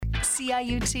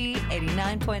CIUT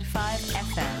 89.5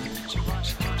 FM.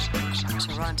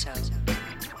 Toronto.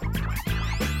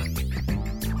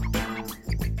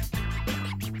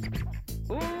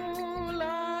 Ooh,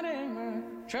 Lordy, my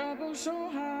trouble so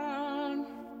hard.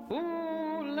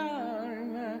 Ooh, Lordy,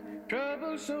 my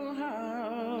trouble so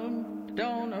hard.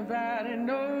 Don't nobody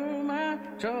know my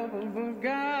trouble but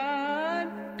God.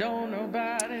 Don't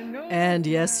nobody know. And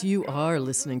yes, you are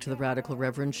listening to the Radical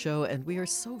Reverend Show, and we are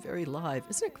so very live.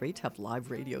 Isn't it great to have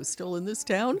live radio still in this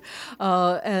town?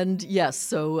 And yes,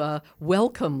 so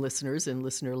welcome, listeners in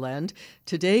listener land.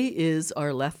 Today is our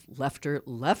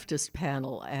leftist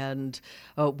panel, and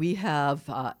we have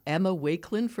Emma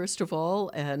Wakelin, first of all,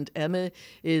 and Emma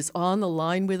is on the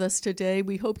line with us today.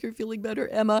 We hope you're feeling better,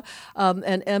 Emma.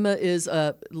 And Emma is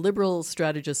a liberal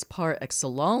strategist par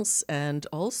excellence, and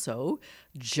also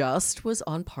just was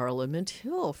on Parliament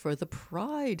Hill for the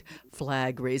Pride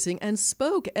flag raising and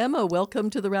spoke. Emma, welcome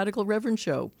to the Radical Reverend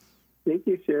Show. Thank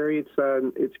you, Cheri.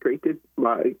 It's great to.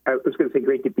 Well, I was going to say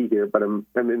great to be here, but I'm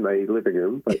in my living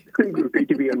room. But great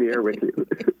to be on the air with you.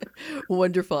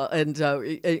 Wonderful, and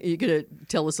you're going to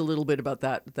tell us a little bit about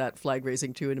that flag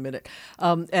raising too in a minute.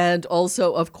 And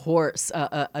also, of course,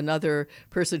 another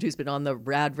person who's been on the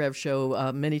Rad Rev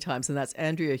Show many times, and that's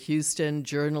Andrea Houston,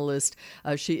 journalist.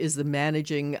 She is the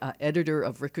managing editor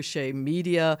of Ricochet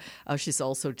Media. She's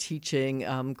also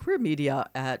teaching queer media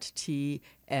at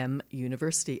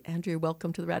University. Andrea,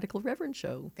 welcome to the Radical Reverend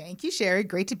Show. Thank you, Cheri.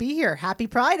 Great to be here. Happy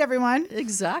Pride, everyone.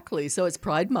 Exactly. So it's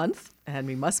Pride Month, and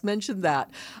we must mention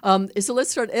that. So let's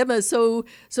start, Emma. So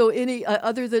any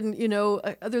other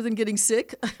than getting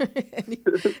sick,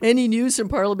 any news from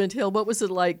Parliament Hill? What was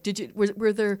it like?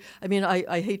 Were there? I mean,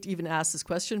 I hate to even ask this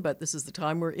question, but this is the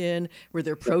time we're in. Were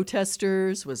there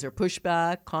protesters? Was there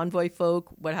pushback? Convoy folk?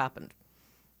 What happened?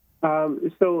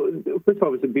 So, first of all,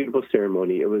 it was a beautiful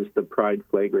ceremony. It was the Pride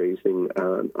flag raising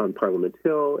on Parliament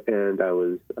Hill, and I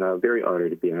was very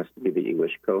honored to be asked to be the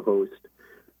English co-host.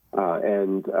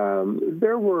 And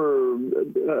there were,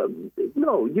 I'm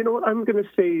going to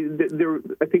say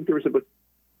that I think there was about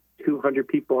 200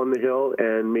 people on the Hill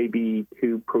and maybe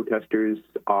 2 protesters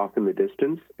off in the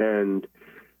distance. And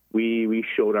we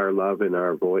showed our love and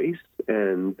our voice,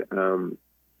 and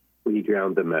we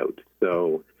drowned them out.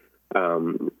 So,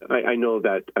 I know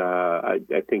that I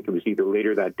think it was either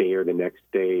later that day or the next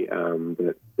day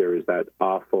that there was that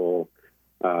awful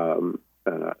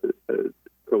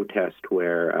protest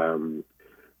where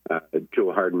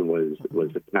Joe Harden was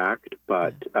attacked.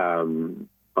 But on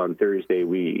Thursday,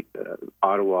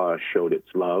 Ottawa showed its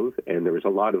love, and there was a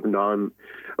lot of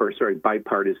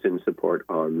bipartisan support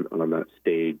on that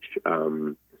stage.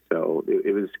 So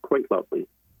it was quite lovely.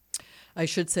 I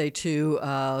should say, too,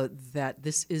 that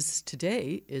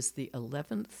today is the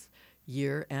 11th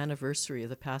year anniversary of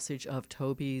the passage of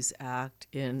Toby's Act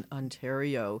in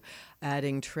Ontario,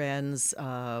 adding trans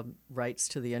rights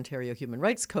to the Ontario Human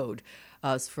Rights Code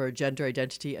for gender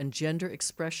identity and gender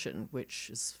expression,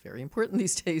 which is very important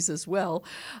these days as well.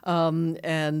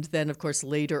 And then, of course,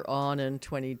 later on in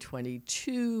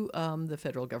 2022, the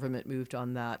federal government moved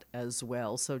on that as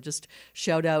well. So just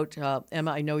shout out,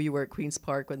 Emma, I know you were at Queen's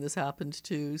Park when this happened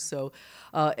too. So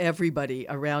everybody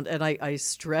around, and I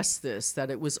stress this, that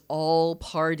it was all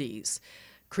parties.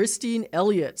 Christine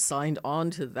Elliott signed on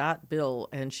to that bill,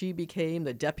 and she became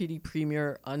the deputy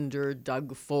premier under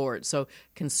Doug Ford. So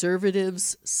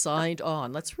conservatives signed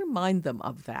on. Let's remind them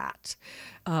of that.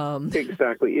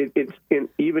 Exactly. It's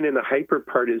even in a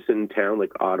hyper-partisan town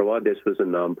like Ottawa, this was a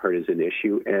nonpartisan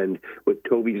issue. And with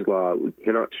Toby's Law, we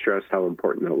cannot stress how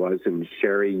important that was. And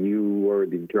Cheri, you were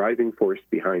the driving force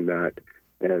behind that.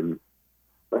 And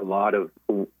a lot of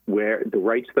where the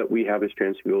rights that we have as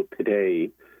trans people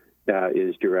today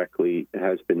has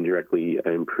been directly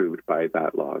improved by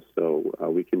that law. So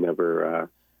we can never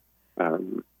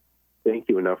thank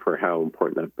you enough for how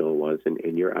important that bill was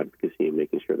and your advocacy in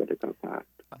making sure that it got passed.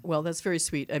 Well, that's very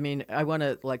sweet. I mean, I want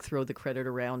to throw the credit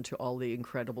around to all the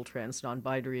incredible trans,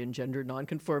 non-binary, and gender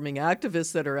non-conforming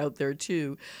activists that are out there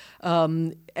too.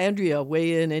 Andrea,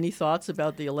 weigh in. Any thoughts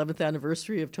about the 11th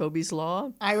anniversary of Toby's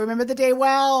Law? I remember the day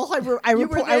well. I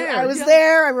was yeah.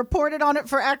 there. I reported on it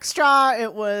for Extra.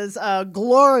 It was a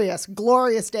glorious,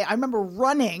 glorious day. I remember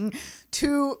running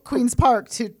to Queen's Park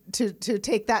to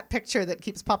take that picture that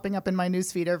keeps popping up in my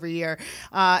newsfeed every year.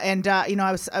 I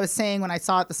was saying when I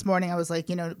saw it this morning, I was like,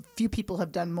 few people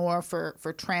have done more for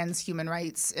trans human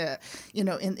rights,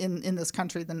 in this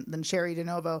country than Cheri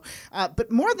DiNovo.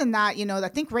 But more than that, I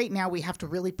think right now we have to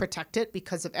really protect it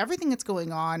because of everything that's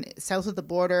going on south of the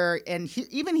border. And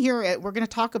even here, we're going to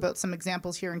talk about some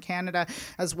examples here in Canada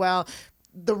as well.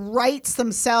 the rights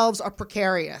themselves are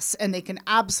precarious, and they can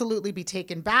absolutely be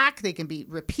taken back. They can be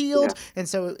repealed. Yeah. And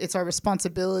so it's our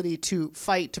responsibility to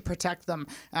fight to protect them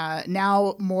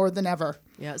now more than ever.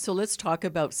 Yeah, so let's talk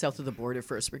about south of the border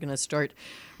first.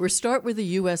 We'll start with the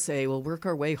USA. We'll work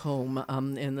our way home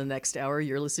in the next hour.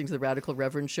 You're listening to the Radical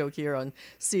Reverend show here on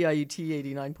CIUT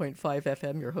 89.5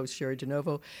 FM. Your host, Cheri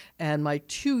DiNovo, and my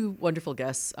two wonderful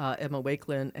guests, Emma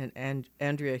Wakelin and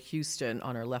Andrea Houston,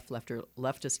 on our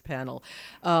leftist panel.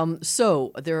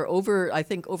 So there are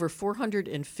over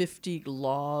 450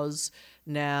 laws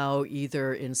now,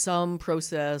 either in some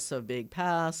process of being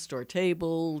passed or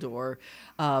tabled or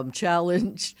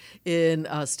challenged in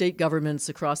state governments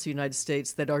across the United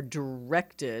States that are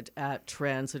directed at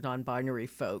trans and non-binary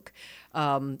folk.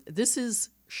 This is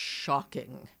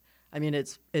shocking. I mean,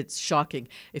 it's shocking.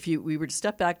 If we were to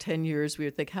step back 10 years, we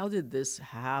would think, how did this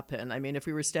happen? I mean, if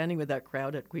we were standing with that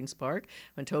crowd at Queen's Park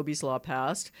when Toby's Law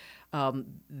passed,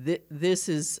 this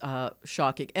is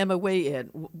shocking. Emma, weigh in.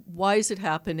 Why is it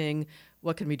happening?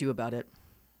 What can we do about it?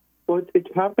 Well, it's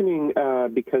happening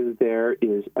because there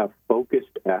is a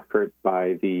focused effort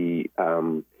by the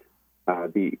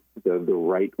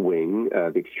right wing,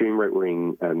 the extreme right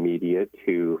wing media,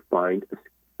 to find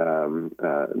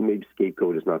maybe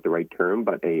scapegoat is not the right term,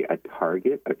 but a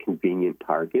target, a convenient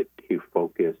target to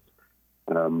focus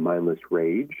mindless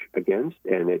rage against,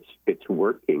 and it's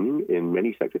working in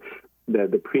many sectors.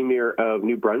 The premier of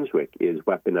New Brunswick is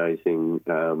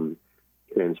weaponizing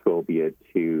transphobia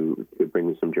to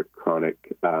bring some draconic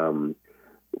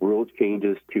rule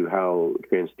changes to how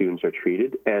trans students are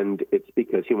treated, and it's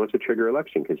because he wants to trigger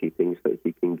election because he thinks that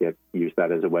he can use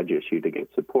that as a wedge issue to get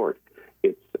support.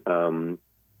 It's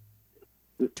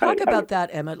Talk about that,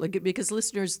 Emma, because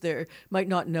listeners there might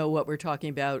not know what we're talking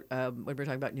about when we're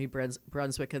talking about New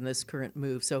Brunswick and this current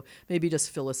move. So maybe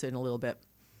just fill us in a little bit.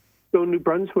 So New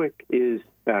Brunswick is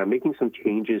making some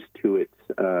changes to its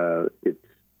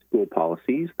school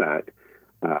policies that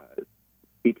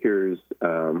teachers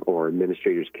or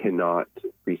administrators cannot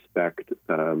respect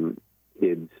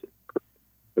kids'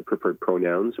 the preferred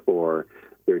pronouns or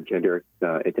their gender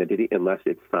identity unless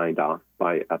it's signed off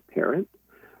by a parent,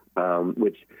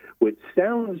 which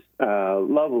sounds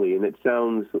lovely and it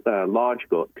sounds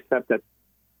logical, except that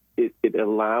it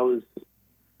allows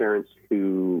parents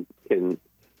who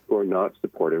are not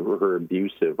supportive or are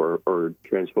abusive or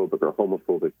transphobic or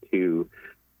homophobic to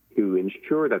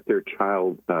ensure that their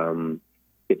child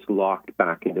gets locked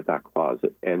back into that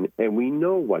closet. And we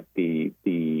know what the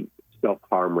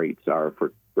self-harm rates are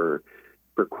for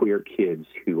queer kids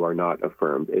who are not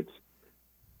affirmed. It's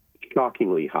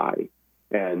shockingly high.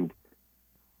 And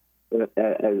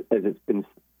as it's been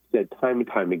said time and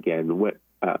time again,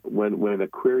 when a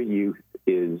queer youth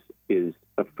is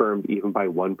affirmed even by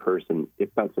one person, if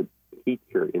that's a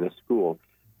teacher in a school,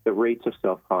 the rates of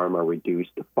self-harm are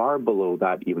reduced far below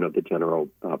that even of the general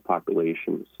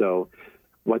population. So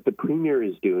what the premier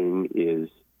is doing is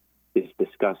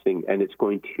discussing, and it's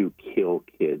going to kill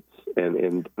kids.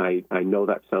 And I know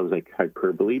that sounds like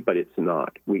hyperbole, but it's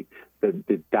not.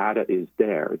 The data is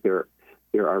there.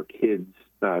 There are kids,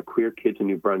 queer kids in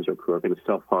New Brunswick who are going to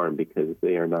self-harm because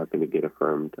they are not going to get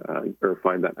affirmed or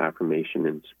find that affirmation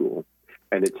in school.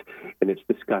 And it's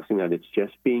discussing that it's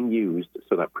just being used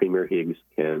so that Premier Higgs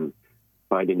can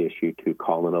find an issue to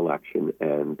call an election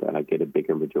and get a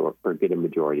bigger majority or get a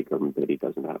majority government that he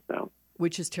doesn't have now.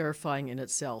 Which is terrifying in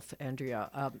itself, Andrea.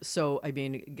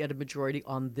 Get a majority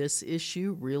on this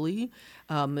issue, really?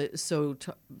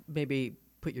 Maybe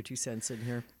put your 2 cents in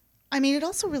here. I mean, it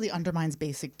also really undermines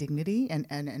basic dignity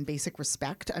and basic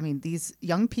respect. I mean, these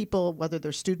young people, whether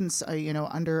they're students,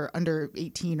 under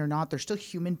 18 or not, they're still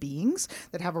human beings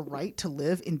that have a right to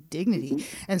live in dignity.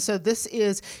 Mm-hmm. And so this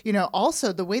is,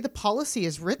 also the way the policy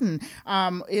is written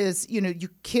is, you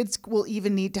kids will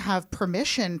even need to have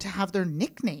permission to have their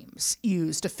nicknames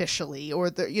used officially, or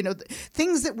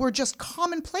things that were just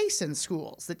commonplace in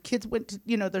schools that kids went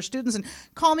to, their students and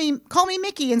call me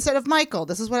Mickey instead of Michael.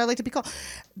 This is what I like to be called.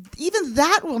 Even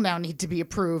that will now need to be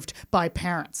approved by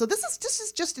parents. So this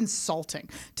is just insulting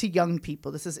to young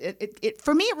people. This is it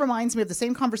for me. It reminds me of the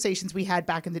same conversations we had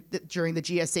back during the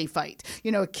GSA fight.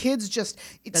 Kids just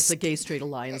that's the Gay Straight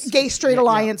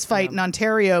Alliance fight in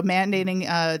Ontario, mandating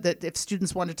that if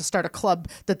students wanted to start a club,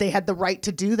 that they had the right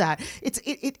to do that.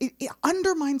 It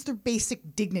undermines their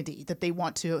basic dignity that they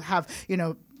want to have.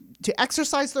 To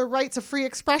exercise their rights of free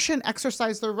expression,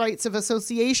 exercise their rights of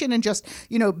association, and just,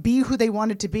 be who they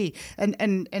wanted to be.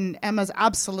 And Emma's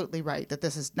absolutely right that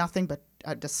this is nothing but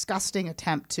a disgusting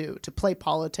attempt to play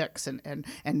politics and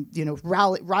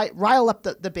rile up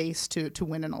the base to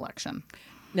win an election.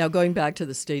 Now, going back to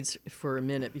the states for a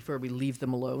minute before we leave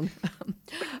them alone,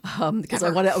 because I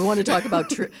want to talk about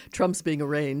Trump's being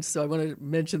arraigned. So I want to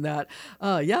mention that.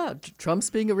 Trump's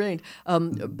being arraigned.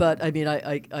 But I mean,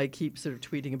 I keep sort of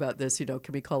tweeting about this.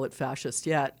 Can we call it fascist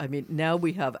yet? I mean, now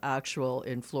we have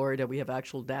in Florida, we have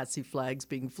actual Nazi flags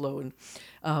being flown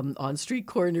on street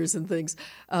corners and things.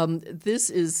 This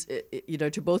is,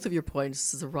 to both of your points,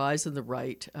 this is a rise in the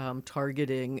right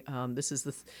targeting. This is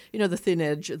the thin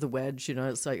edge of the wedge.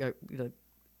 It's like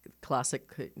classic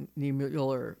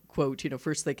Niemöller quote.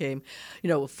 First they came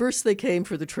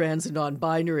for the trans and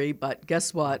non-binary, but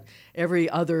guess what? Every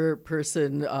other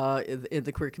person in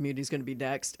the queer community is going to be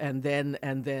next, and then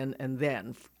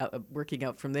working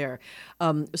out from there.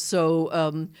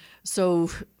 So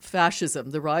fascism,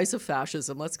 the rise of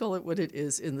fascism. Let's call it what it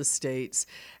is in the States.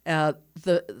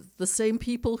 The same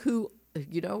people who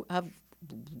have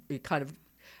kind of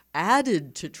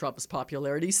added to Trump's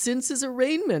popularity since his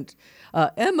arraignment.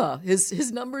 Emma,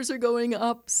 his numbers are going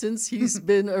up since he's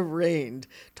been arraigned.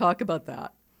 Talk about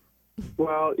that.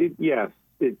 Well,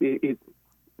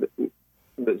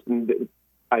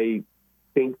 I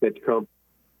think that Trump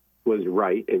was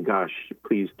right, and gosh,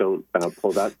 please don't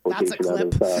pull that quotation out of.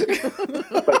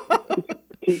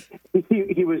 But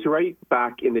he was right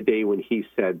back in the day when he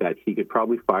said that he could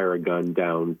probably fire a gun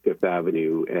down Fifth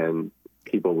Avenue and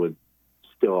people would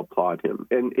still applaud him.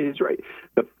 And it is right.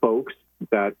 The folks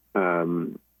that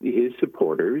his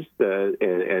supporters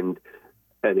and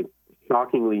a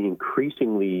shockingly,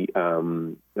 increasingly a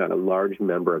large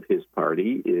member of his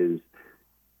party is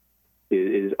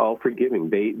all forgiving.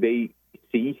 They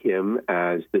see him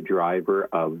as the driver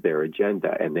of their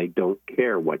agenda, and they don't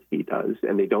care what he does,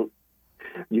 and they don't.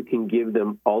 You can give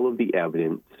them all of the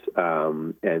evidence,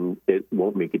 and it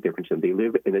won't make a difference. And they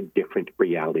live in a different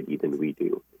reality than we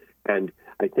do. And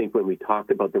I think when we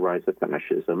talk about the rise of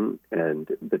fascism and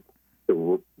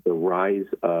the rise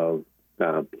of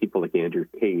people like Andrew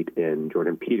Tate and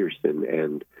Jordan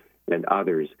Peterson and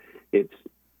others, it's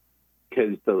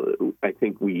because I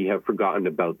think we have forgotten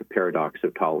about the paradox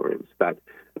of tolerance.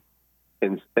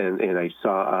 And I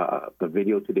saw a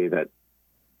video today that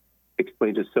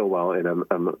explains it so well, and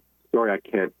I'm sorry I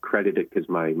can't credit it because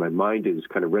my mind is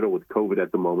kind of riddled with COVID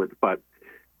at the moment, but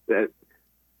that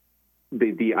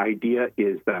the idea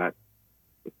is that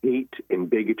hate and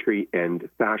bigotry and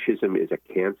fascism is a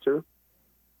cancer.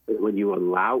 And when you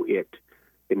allow it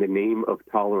in the name of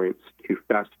tolerance to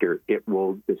fester, it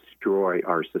will destroy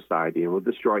our society and will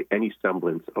destroy any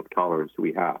semblance of tolerance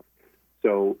we have.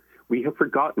 So we have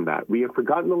forgotten that. We have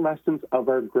forgotten the lessons of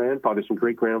our grandfathers and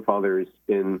great-grandfathers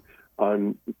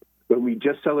when we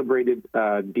just celebrated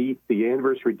the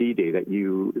anniversary D-Day, that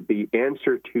the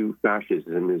answer to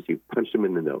fascism is you punch them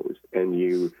in the nose and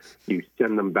you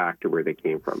send them back to where they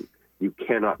came from. You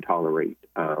cannot tolerate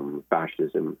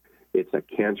fascism. It's a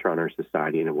cancer on our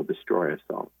society, and it will destroy us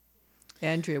all.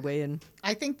 Andrea, weigh in.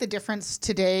 I think the difference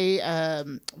today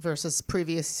versus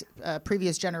previous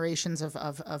generations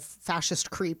of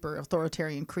fascist creep or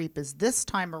authoritarian creep is this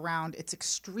time around it's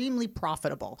extremely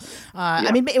profitable.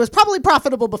 I mean, it was probably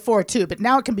profitable before too, but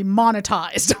now it can be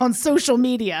monetized on social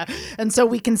media, and so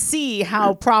we can see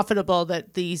how profitable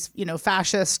that these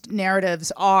fascist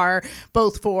narratives are,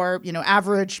 both for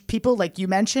average people like you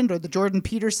mentioned or the Jordan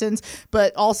Petersons,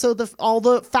 but also all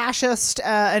the fascist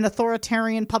and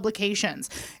authoritarian publications.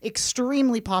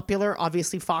 Extremely popular,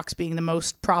 obviously Fox being the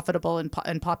most profitable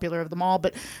and popular of them all,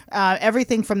 but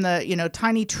everything from the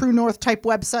tiny True North type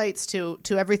websites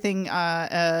to everything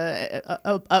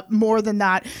more than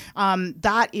that.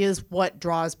 That is what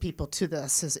draws people to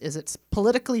this. Is it's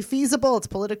politically feasible, it's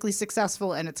politically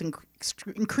successful, and it's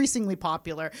increasingly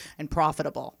popular and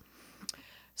profitable.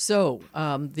 So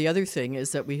the other thing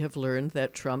is that we have learned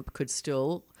that Trump could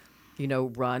still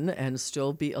run and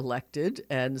still be elected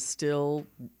and still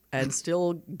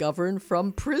govern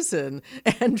from prison.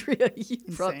 Andrea, you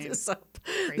brought this up.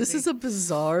 Crazy. This is a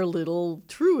bizarre little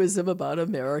truism about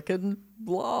American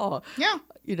law. Yeah.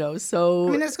 So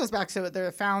I mean, this goes back to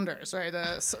the founders, right?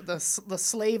 The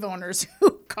slave owners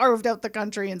who carved out the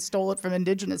country and stole it from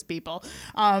indigenous people.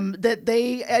 That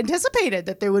they anticipated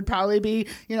that there would probably be,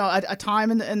 a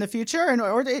time in the future,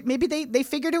 or maybe they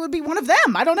figured it would be one of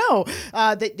them. I don't know.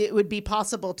 That it would be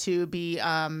possible to be,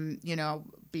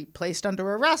 be placed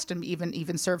under arrest and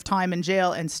even serve time in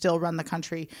jail and still run the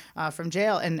country from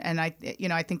jail. And I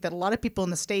think that a lot of people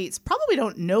in the States probably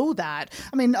don't know that.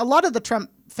 I mean, a lot of the Trump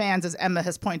fans, as Emma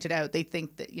has pointed out, they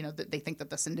think that that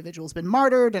this individual has been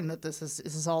martyred and that this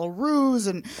is all a ruse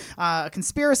and a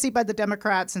conspiracy by the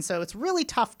Democrats, and so it's really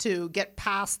tough to get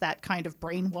past that kind of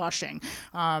brainwashing.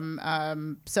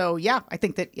 So yeah, I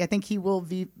think he will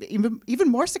be even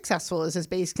more successful as his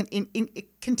base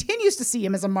continues to see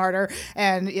him as a martyr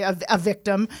and a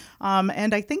victim.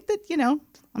 And I think that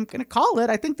I'm going to call it.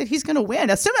 I think that he's going to win,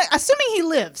 assuming he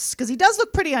lives, because he does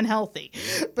look pretty unhealthy.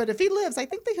 But if he lives, I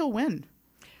think that he'll win.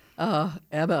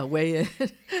 Emma, weigh in.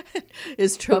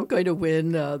 Is Trump going to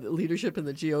win leadership in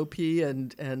the GOP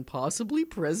and possibly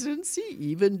presidency,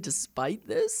 even despite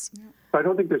this? I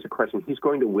don't think there's a question. He's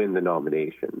going to win the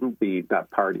nomination. That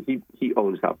party, he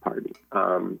owns that party.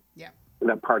 And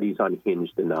that party's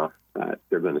unhinged enough that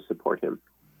they're going to support him.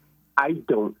 I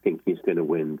don't think he's going to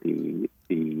win the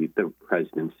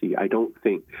presidency. I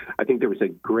think there was a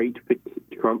great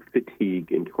Trump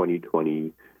fatigue in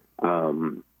 2020,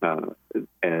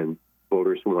 and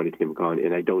voters wanted him gone.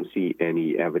 And I don't see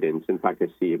any evidence. In fact, I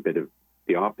see a bit of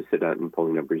the opposite in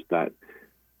polling numbers, that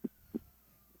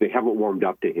they haven't warmed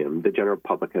up to him. The general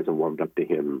public hasn't warmed up to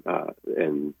him,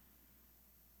 and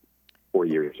 4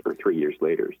 years or 3 years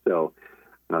later. So,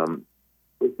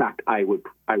 in fact, I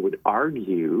would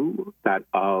argue that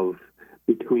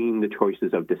between the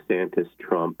choices of DeSantis,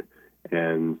 Trump,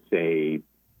 and say,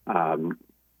 I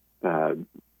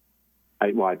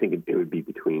think it would be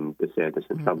between DeSantis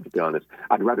and Trump. To be honest,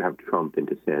 I'd rather have Trump than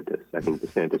DeSantis. I think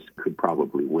DeSantis could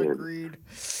probably win. Agreed.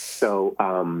 So,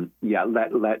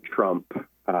 let Trump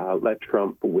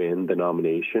win the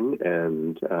nomination,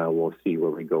 and we'll see where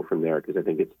we go from there, because I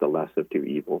think it's the less of two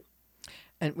evils.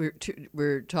 And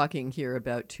we're talking here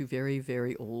about two very,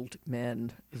 very old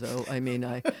men, though. I mean,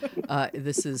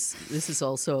 this is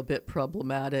also a bit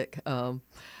problematic.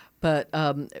 But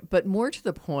more to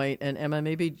the point, and Emma,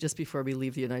 maybe just before we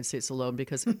leave the United States alone,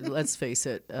 because let's face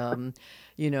it,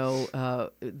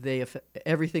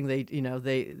 everything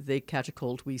they catch a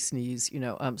cold, we sneeze,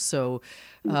 so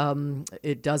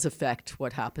it does affect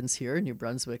what happens here. New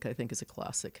Brunswick, I think, is a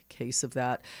classic case of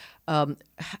that.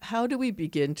 How do we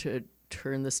begin to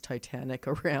turn this Titanic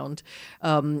around,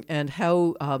 and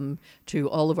how to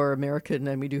all of our American,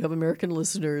 and we do have American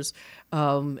listeners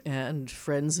and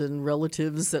friends and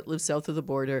relatives that live south of the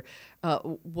border,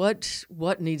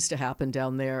 what needs to happen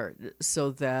down there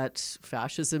so that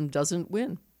fascism doesn't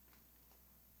win?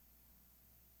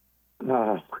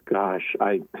 Oh gosh,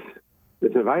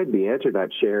 if I had the answer to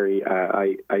that, Cheri,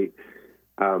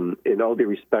 in all due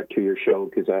respect to your show,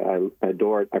 because I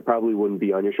adore it, I probably wouldn't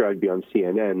be on your show. I'd be on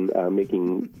CNN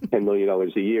making $10 million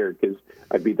a year, because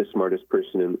I'd be the smartest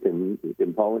person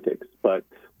in politics. But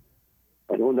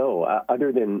I don't know.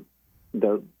 Other than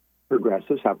the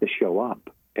progressives have to show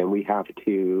up, and we have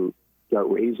to start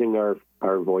raising our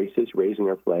voices, raising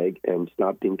our flag, and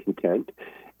stop being content.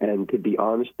 And to be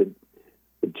honest, the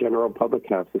general public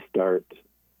has to start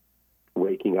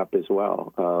waking up as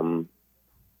well.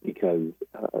 Because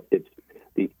it's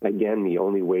the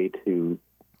only way to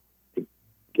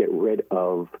get rid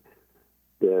of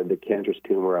the cancerous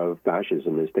tumor of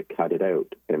fascism is to cut it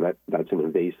out, and that's an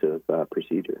invasive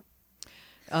procedure.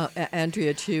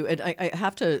 Andrea, too, and I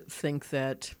have to think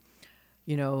that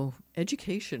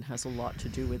education has a lot to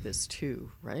do with this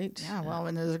too, right? Yeah, well,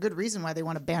 and there's a good reason why they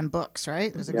want to ban books,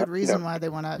 right? There's a good reason why they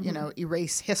want to,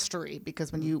 erase history,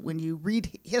 because when you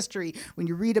read history, when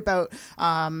you read about,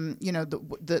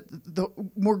 the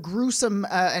more gruesome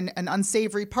and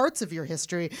unsavory parts of your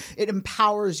history, it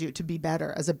empowers you to be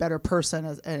better, as a better person,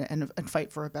 and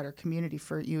fight for a better community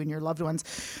for you and your loved ones.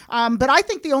 But I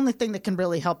think the only thing that can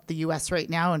really help the U.S. right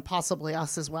now, and possibly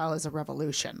us as well, is a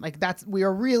revolution. We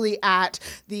are really at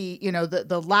the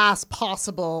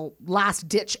last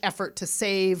ditch effort to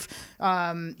save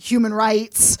human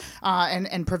rights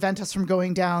and prevent us from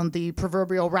going down the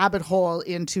proverbial rabbit hole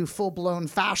into full-blown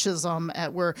fascism,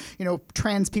 where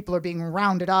trans people are being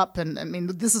rounded up, and I mean,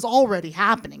 this is already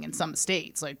happening in some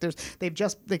states.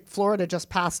 Florida just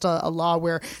passed a law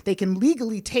where they can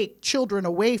legally take children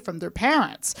away from their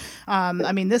parents.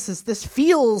 I mean, this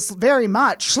feels very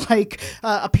much like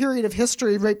a period of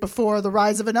history right before the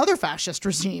rise of another fascist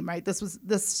regime, right? This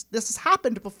has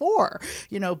happened before,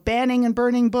 banning and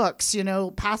burning books,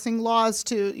 passing laws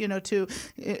to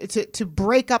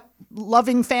break up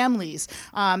loving families,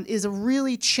 is a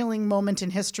really chilling moment in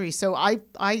history. So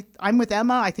I'm with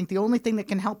Emma. I think the only thing that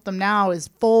can help them now is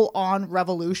full on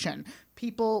revolution.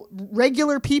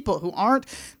 Regular people who aren't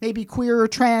maybe queer or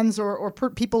trans or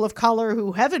people of color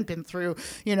who haven't been through,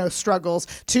 struggles,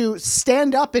 to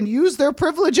stand up and use their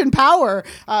privilege and power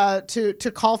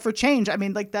to call for change. I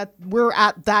mean, that we're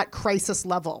at that crisis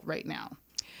level right now.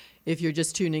 If you're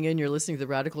just tuning in, you're listening to the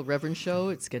Radical Reverend Show.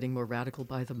 It's getting more radical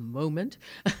by the moment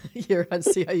here on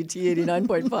CIUT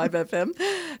 89.5 FM.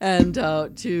 And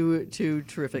two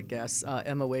terrific guests.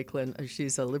 Emma Wakelin,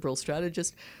 she's a liberal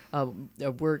strategist.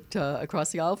 Worked across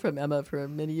the aisle from Emma for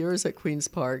many years at Queen's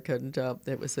Park, and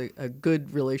it was a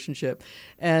good relationship.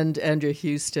 And Andrea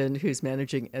Houston, who's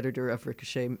managing editor of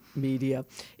Ricochet Media,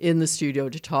 in the studio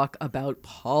to talk about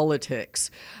politics.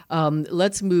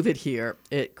 Let's move it here.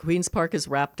 Queen's Park has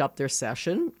wrapped up their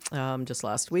session just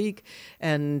last week,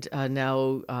 and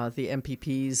now the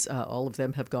MPPs, all of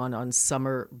them have gone on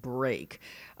summer break.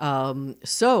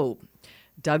 So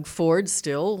Doug Ford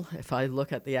still, if I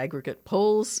look at the aggregate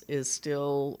polls, is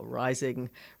still riding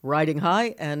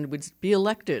high, and would be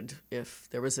elected if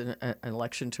there was an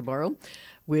election tomorrow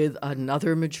with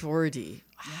another majority.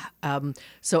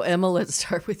 So Emma, let's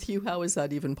start with you. How is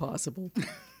that even possible?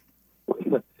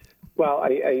 Well,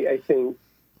 I think,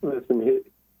 listen,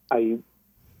 I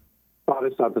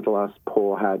thought that the last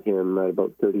poll had him at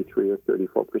about 33 or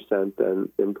 34%,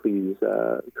 and please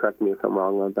correct me if I'm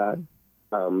wrong on that.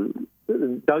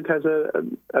 Doug has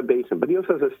a basin, but he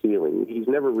also has a ceiling. He's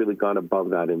never really gone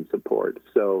above that in support.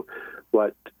 So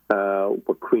what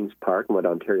Queen's Park and what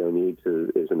Ontario needs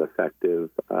is an effective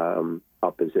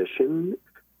opposition,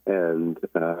 and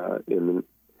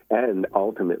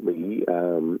ultimately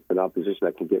an opposition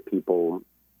that can get people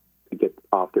to get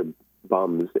off their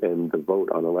bums and to vote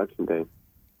on Election Day.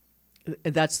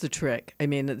 That's the trick. I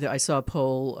mean, I saw a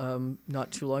poll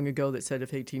not too long ago that said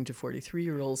if 18 to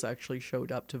 43-year-olds actually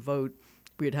showed up to vote,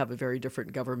 we'd have a very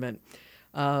different government.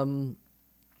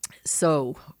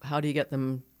 So how do you get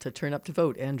them to turn up to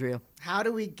vote, Andrea? How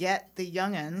do we get the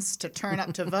young'uns to turn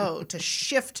up to vote, to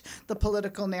shift the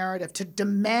political narrative, to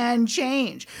demand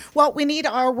change? Well, we need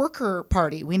our worker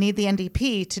party. We need the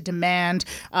NDP to demand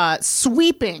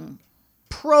sweeping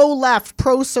pro-left,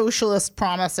 pro-socialist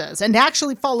promises, and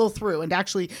actually follow through and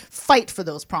actually fight for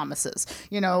those promises.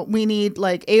 We need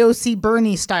like AOC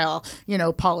Bernie style,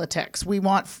 politics. We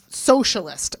want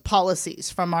socialist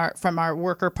policies from our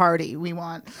worker party. We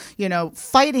want,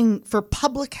 fighting for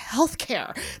public health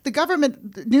care. The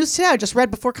government, news today, I just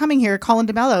read before coming here, Colin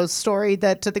DeMello's story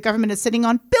that the government is sitting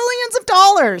on billions of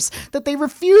dollars that they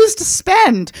refuse to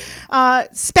spend.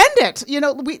 Spend it.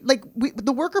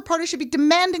 The worker party should be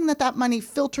demanding that money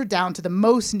filter down to the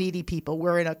most needy people.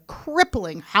 We're in a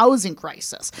crippling housing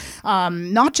crisis,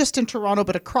 not just in Toronto,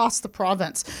 but across the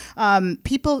province.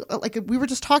 People, like we were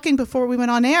just talking before we went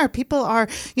on air, people are,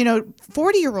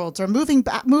 40-year-olds are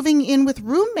moving in with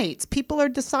roommates. People are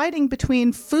deciding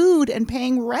between food and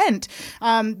paying rent.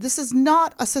 This is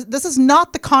not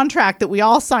the contract that we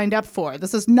all signed up for.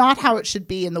 This is not how it should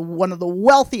be in one of the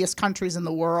wealthiest countries in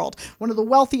the world, one of the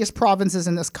wealthiest provinces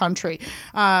in this country.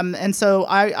 And so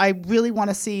I really want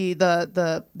to see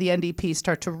the NDP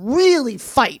start to really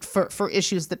fight for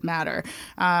issues that matter,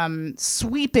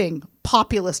 sweeping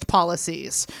populist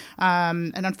policies.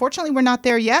 And unfortunately, we're not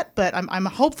there yet, but I'm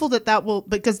hopeful that will,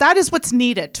 because that is what's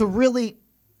needed to really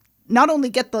not only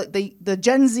get the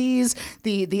Gen Zs,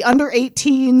 the under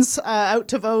 18s out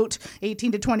to vote,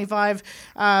 18 to 25,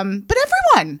 but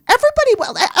everybody,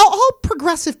 all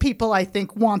progressive people, I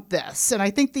think, want this. And I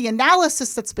think the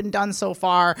analysis that's been done so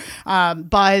far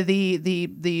by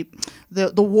the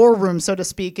war room, so to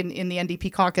speak, in the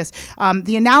NDP caucus,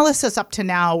 the analysis up to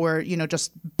now where,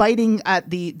 just biting at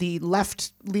the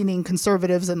left-leaning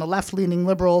conservatives and the left-leaning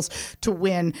liberals to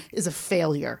win is a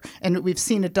failure. And we've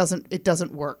seen it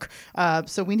doesn't work.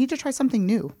 So we need to try something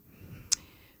new.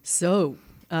 So,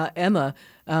 Emma,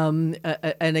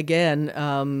 and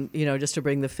again, just to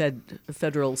bring the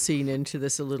federal scene into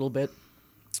this a little bit,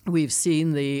 we've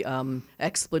seen the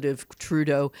expletive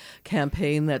Trudeau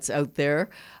campaign that's out there,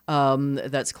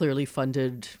 that's clearly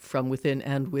funded from within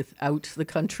and without the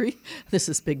country. This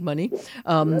is big money.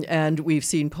 And we've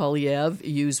seen Poilievre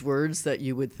use words that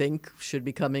you would think should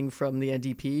be coming from the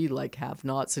NDP, like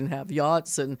have-nots and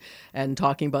have-yachts, and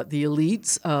talking about the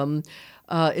elites.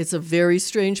 It's a very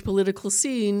strange political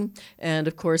scene, and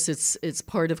of course it's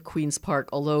part of Queen's Park,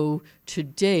 although to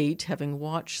date, having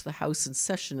watched the House in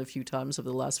session a few times over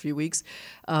the last few weeks,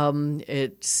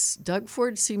 Doug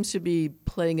Ford seems to be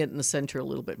playing it in the center a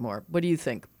little bit more. What do you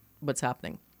think? What's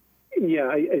happening? Yeah,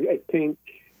 I think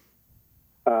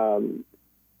the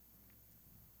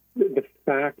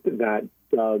fact that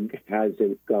Doug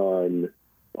hasn't gone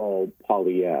all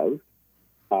Poilievre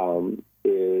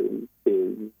is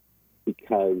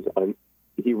because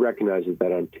he recognizes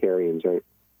that Ontarians are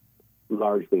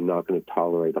largely not going to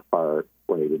tolerate a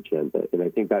far-right agenda. And I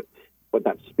think that what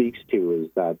that speaks to is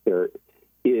that there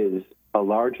is a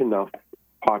large enough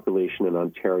population in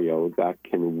Ontario that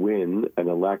can win an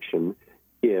election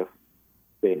if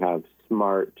they have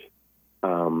smart,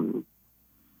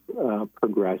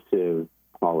 progressive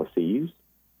policies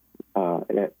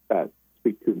that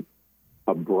speak to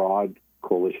a broad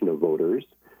coalition of voters,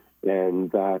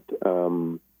 and that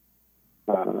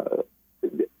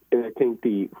and I think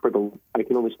I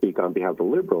can only speak on behalf of the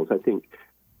Liberals. I think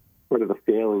part of the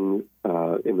failing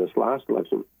in this last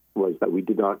election was that we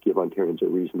did not give Ontarians a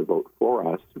reason to vote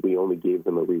for us. We only gave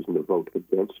them a reason to vote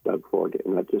against Doug Ford,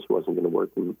 and that just wasn't going to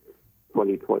work in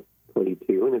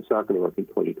 2022, and it's not going to work in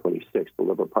 2026. The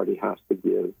Liberal Party has to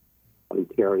give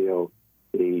Ontario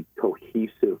a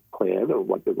cohesive plan of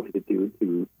what they're going to do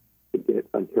to get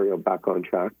Ontario back on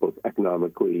track, both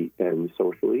economically and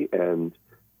socially, and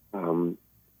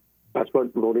that's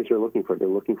what voters are looking for. They're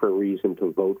looking for a reason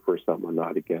to vote for someone,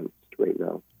 not against right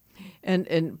now.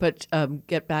 But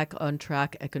get back on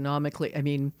track economically. I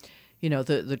mean,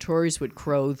 the Tories would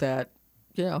crow that,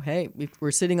 hey,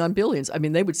 we're sitting on billions. I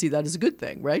mean, they would see that as a good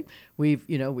thing, right?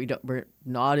 We're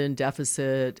not in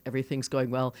deficit. Everything's going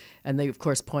well. And they, of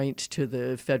course, point to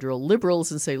the federal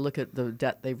Liberals and say, look at the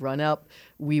debt they've run up.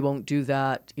 We won't do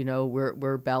that.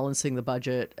 We're balancing the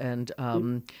budget. And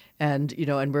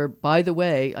we're, by the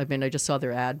way, I mean, I just saw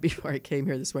their ad before I came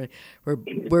here this morning.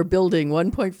 We're building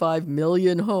 1.5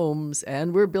 million homes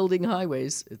and we're building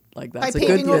highways. Like, that's by a good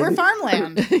paving over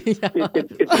farmland.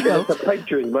 It's a pipe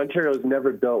dream. Ontario's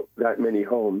never built that many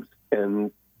homes,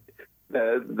 and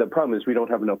the problem is we don't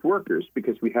have enough workers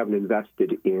because we haven't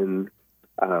invested in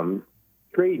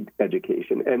trade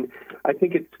education. And I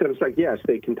think it's like, yes,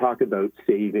 they can talk about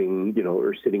saving,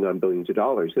 or sitting on billions of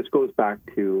dollars. This goes back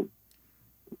to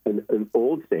an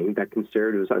old saying that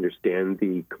conservatives understand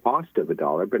the cost of a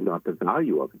dollar, but not the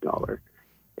value of a dollar.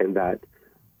 And that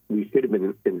we should have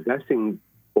been investing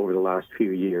over the last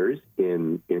few years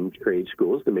in trade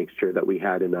schools to make sure that we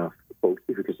had enough folks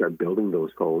who could start building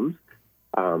those homes.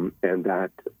 And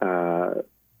that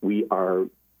we are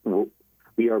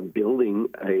building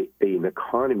an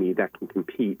economy that can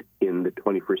compete in the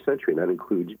 21st century. And that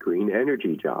includes green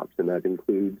energy jobs, and that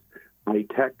includes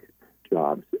high-tech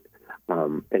jobs,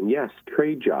 and yes,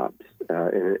 trade jobs,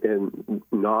 and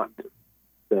not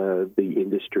the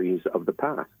industries of the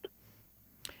past.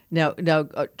 Now,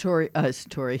 Tory,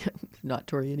 not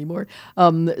Tory anymore.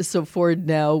 So Ford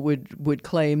now would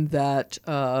claim that,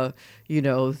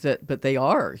 but they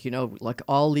are, like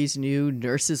all these new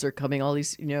nurses are coming, all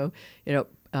these,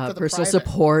 personal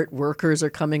support workers are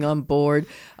coming on board.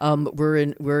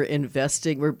 We're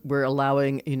investing. We're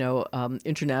allowing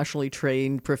internationally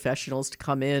trained professionals to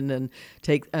come in and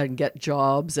take and get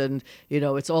jobs, and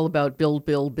it's all about build,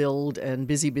 and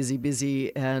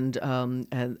busy,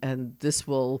 and this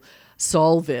will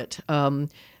solve it.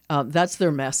 That's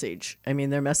their message. I mean,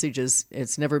 their message is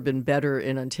it's never been better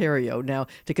in Ontario. Now,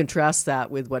 to contrast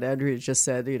that with what Andrea just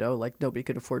said, like nobody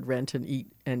could afford rent and eat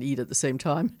at the same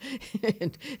time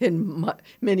in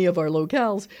many of our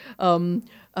locales.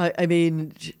 I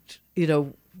mean,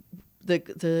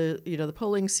 the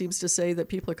polling seems to say that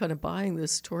people are kind of buying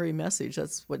this Tory message.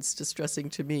 That's what's distressing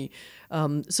to me.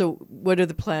 So what are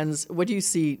the plans? What do you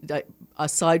see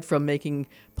aside from making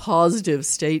positive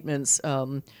statements?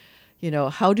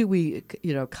 How do we,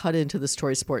 cut into this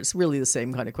Tory sport? It's really the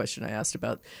same kind of question I asked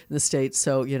about in the States.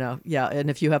 So, yeah. And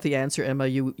if you have the answer, Emma,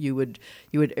 you would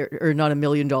earn not $1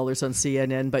 million on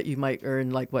CNN, but you might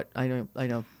earn like what I know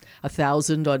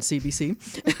 1,000 on CBC.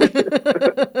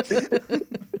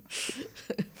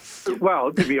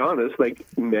 Well, to be honest, like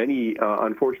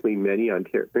unfortunately, many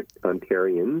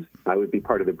Ontarians, I would be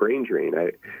part of the brain drain.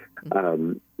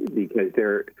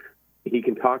 Because he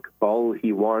can talk all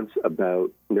he wants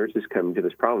about nurses coming to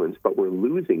this province, but we're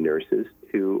losing nurses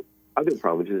to other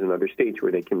provinces and other states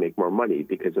where they can make more money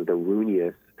because of the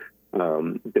ruinous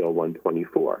Bill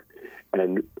 124.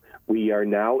 And we are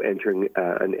now entering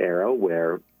an era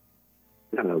where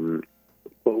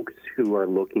folks who are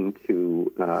looking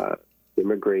to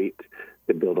immigrate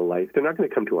to build a life, they're not going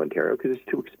to come to Ontario because it's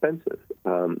too expensive.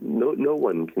 No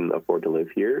one can afford to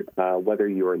live here, whether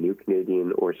you're a new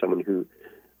Canadian or someone who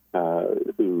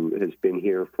has been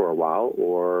here for a while,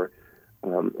 or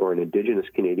an Indigenous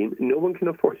Canadian. No one can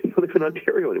afford to live in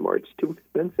Ontario anymore. It's too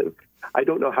expensive. I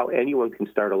don't know how anyone can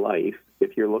start a life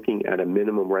if you're looking at a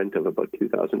minimum rent of about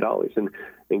 $2,000.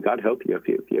 And God help you if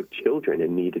you have children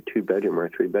and need a 2-bedroom or a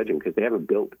 3-bedroom, because they haven't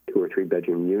built 2 or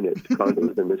 3-bedroom units,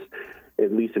 condos in this,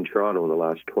 at least in Toronto, in the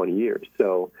last 20 years.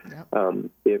 So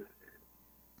if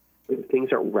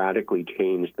things are radically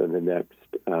changed in the next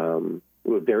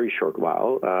a very short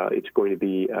while, it's going to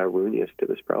be ruinous to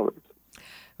this province.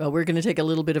 Well, we're going to take a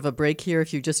little bit of a break here.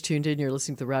 If you just tuned in, you're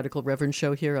listening to the Radical Reverend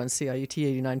Show here on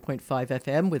CIUT 89.5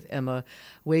 FM with Emma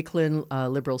Wakelin,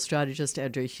 liberal strategist,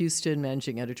 Andrea Houston,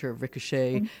 managing editor of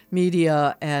Ricochet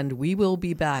Media, and we will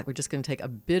be back. We're just going to take a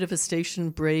bit of a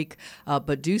station break,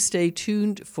 but do stay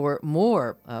tuned for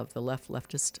more of the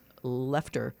leftist,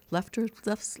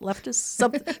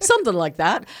 something like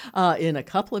that, in a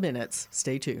couple of minutes.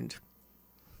 Stay tuned.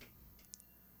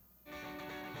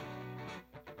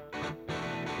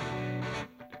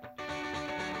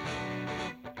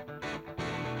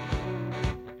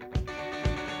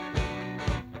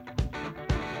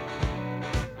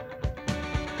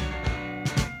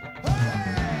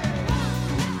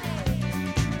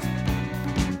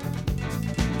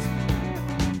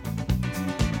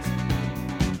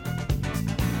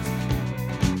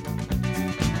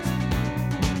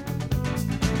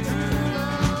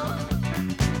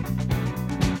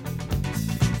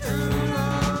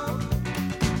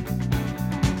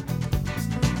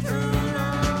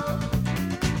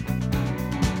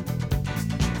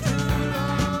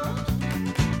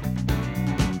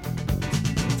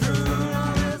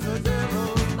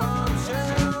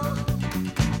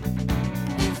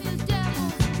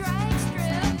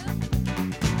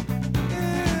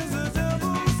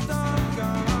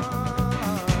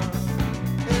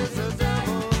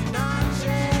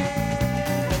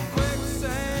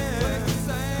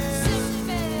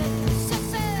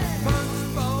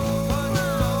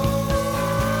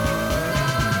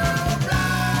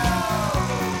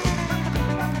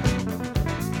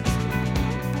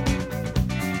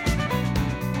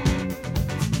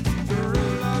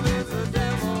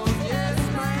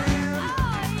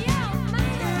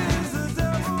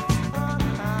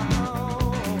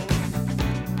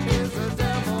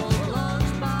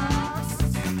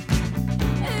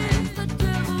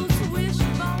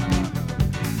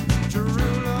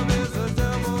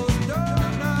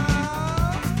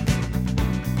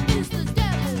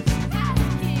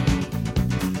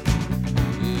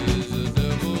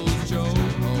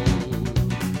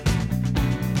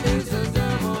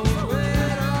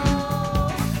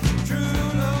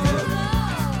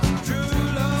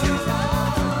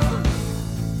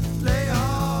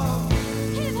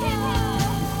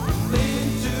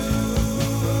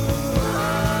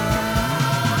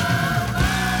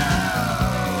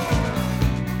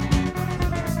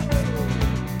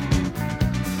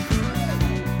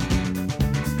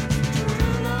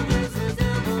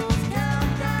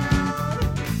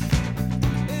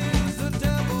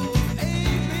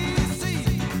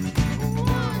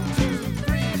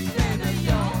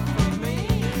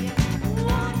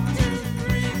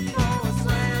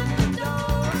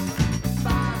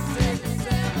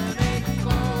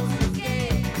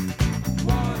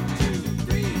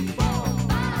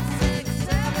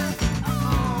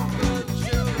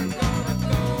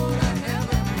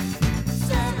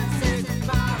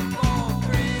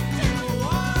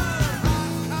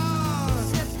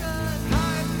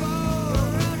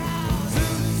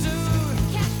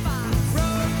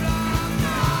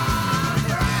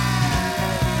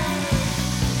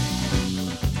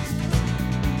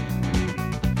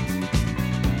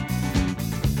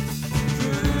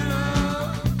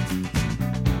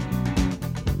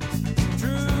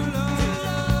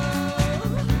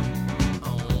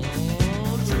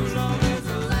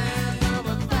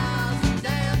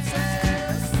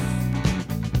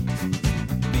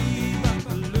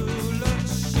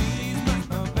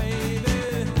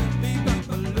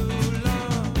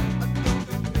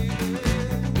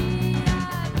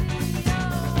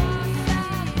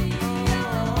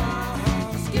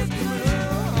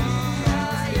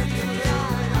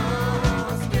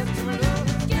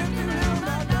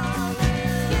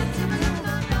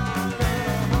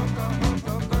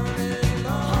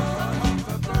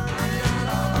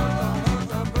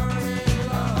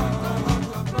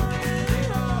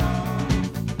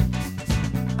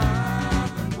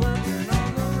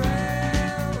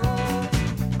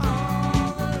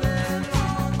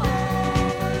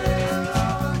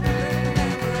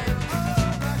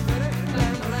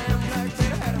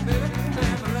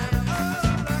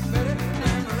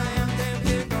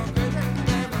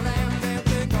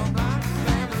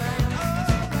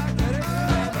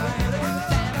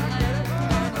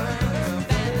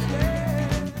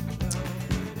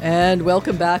 And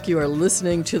welcome back. You are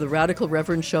listening to the Radical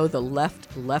Reverend Show, the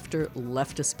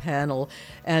Leftist panel.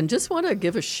 And just want to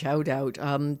give a shout out.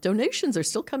 Donations are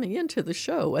still coming into the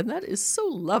show, and that is so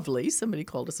lovely. Somebody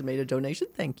called us and made a donation.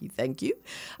 Thank you.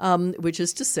 Which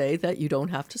is to say that you don't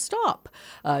have to stop.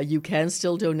 You can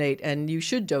still donate, and you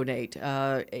should donate.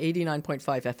 89.5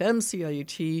 FM,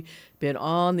 CIUT, been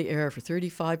on the air for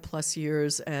 35 plus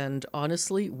years, and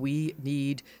honestly, we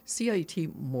need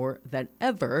CIUT more than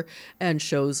ever, and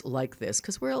shows like this,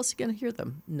 because where else are you going to hear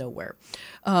them? Nowhere.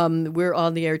 We're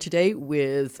on the air today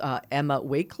with Emma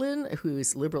Wakelin, who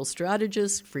is Liberal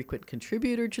strategist, frequent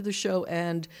contributor to the show,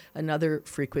 and another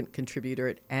frequent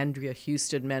contributor, Andrea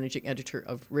Houston, managing editor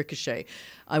of Ricochet.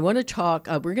 I want to talk,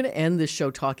 we're going to end this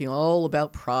show talking all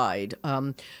about pride,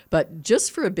 but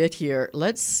just for a bit here,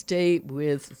 let's stay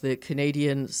with the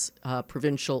Canadians'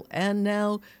 provincial and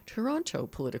now Toronto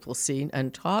political scene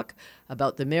and talk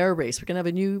about the mayor race. We're going to have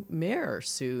a new mayor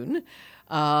soon.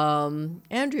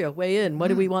 Andrea, weigh in. What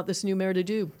do we want this new mayor to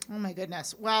do? Oh, my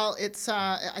goodness. Well, it's,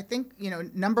 I think,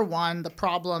 number one, the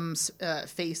problems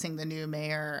facing the new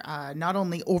mayor, not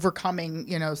only overcoming,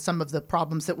 some of the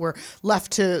problems that were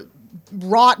left to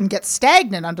rot and get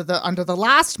stagnant under the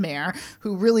last mayor,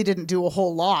 who really didn't do a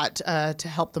whole lot to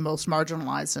help the most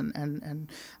marginalized and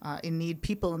in need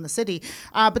people in the city.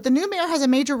 But the new mayor has a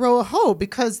major row of hope,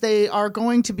 because they are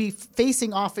going to be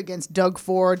facing off against Doug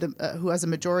Ford, who has a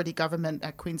majority government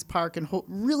at Queen's Park and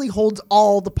really holds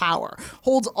all the power,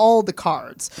 holds all the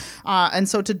cards. And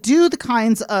so to do the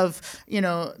kinds of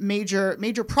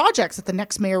major projects that the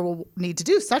next mayor will need to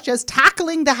do, such as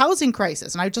tackling the housing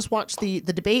crisis. And I just watched the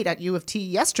debate at U of T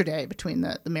yesterday between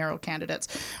the mayoral candidates,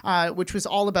 which was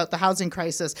all about the housing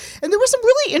crisis. And there were some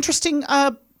really interesting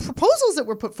proposals that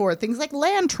were put forward, things like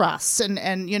land trusts and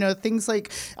things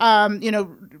like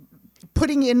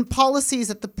putting in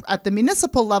policies at the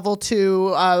municipal level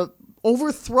to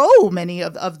overthrow many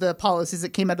of the policies that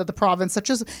came out of the province,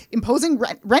 such as imposing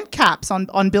rent caps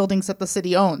on buildings that the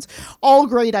city owns. All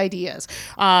great ideas.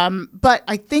 But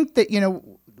I think that,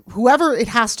 whoever it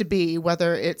has to be,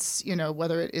 whether it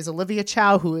is Olivia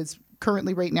Chow, who is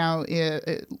currently right now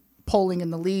polling in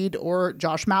the lead, or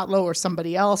Josh Matlow or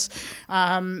somebody else,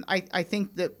 I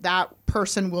think that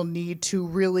person will need to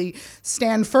really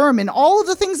stand firm in all of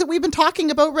the things that we've been talking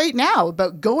about right now,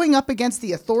 about going up against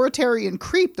the authoritarian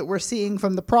creep that we're seeing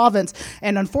from the province.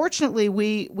 And unfortunately,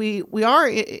 we are,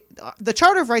 the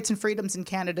Charter of Rights and Freedoms in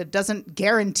Canada doesn't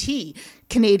guarantee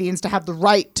Canadians to have the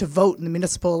right to vote in the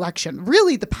municipal election.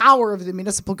 Really, the power of the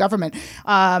municipal government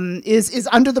is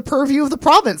under the purview of the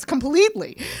province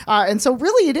completely. And so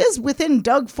really it is within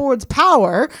Doug Ford's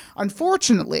power,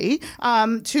 unfortunately,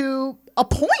 to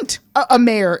appoint a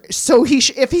mayor. So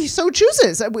if he so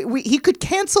chooses, he could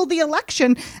cancel the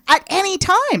election at any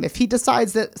time. If he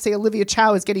decides that, say, Olivia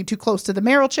Chow is getting too close to the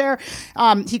mayoral chair,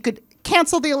 he could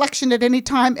cancel the election at any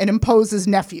time and impose his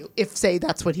nephew, if, say,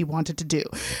 that's what he wanted to do.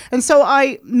 And so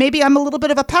maybe I'm a little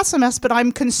bit of a pessimist, but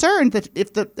I'm concerned that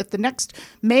if the next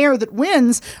mayor that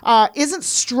wins isn't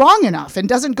strong enough and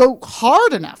doesn't go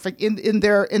hard enough in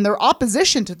their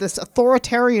opposition to this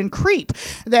authoritarian creep,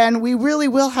 then we really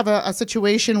will have a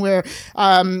situation where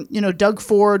Doug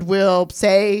Ford will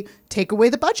say, take away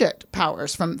the budget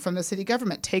powers from the city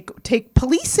government, take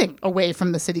policing away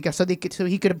from the city government, so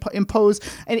he could impose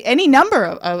any number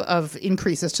of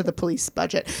increases to the police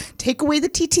budget, take away the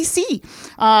TTC.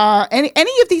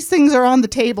 Any of these things are on the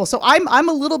table. So I'm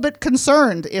a little bit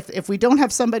concerned if we don't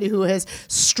have somebody who is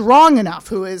strong enough,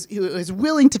 who is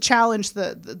willing to challenge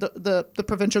the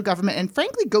provincial government and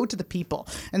frankly go to the people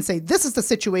and say, this is the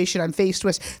situation I'm faced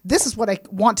with. This is what I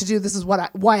want to do. This is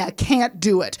why I can't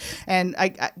do it. And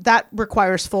that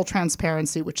requires full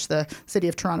transparency, which the City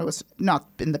of Toronto has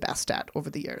not been the best at over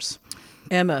the years.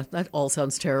 Emma, that all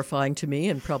sounds terrifying to me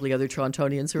and probably other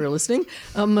Torontonians who are listening.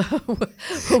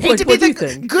 What do you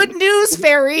think? Good news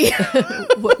fairy.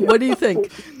 What do you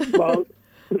think? Well,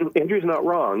 Andrew's not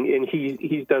wrong, and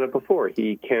he's done it before.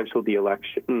 He canceled the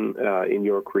election in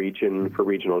York Region for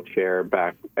regional chair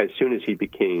back as soon as he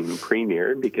became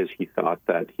premier, because he thought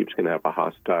that he was going to have a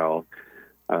hostile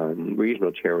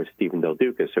regional chair with Stephen Del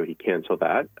Duca, so he canceled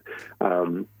that.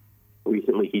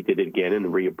 Recently, he did it again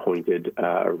and reappointed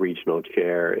a regional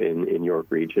chair in York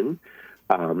Region.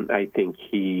 I think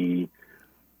he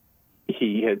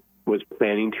was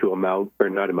planning to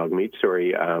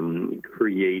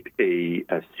create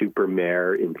a super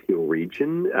mayor in Peel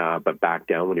Region, but backed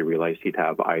down when he realized he'd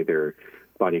have either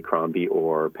Bonnie Crombie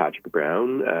or Patrick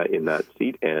Brown in that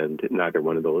seat, and neither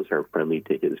one of those are friendly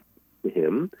to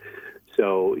him.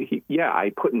 So,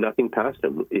 I put nothing past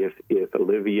him. If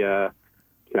Olivia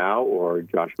Chow or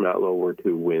Josh Matlow were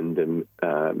to win the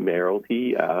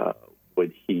mayoralty,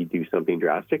 would he do something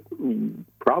drastic?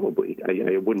 Probably.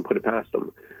 I wouldn't put it past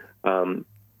him.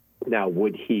 Now,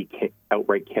 would he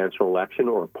outright cancel an election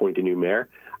or appoint a new mayor?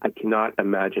 I cannot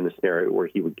imagine a scenario where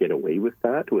he would get away with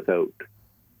that without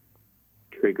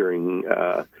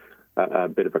triggering a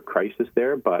bit of a crisis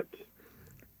there. But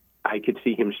I could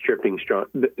see him stripping strong.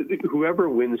 Whoever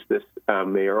wins this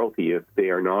mayoralty, if they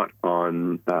are not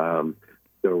on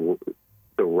the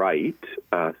right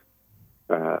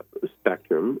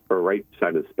spectrum or right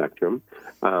side of the spectrum,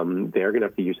 they're going to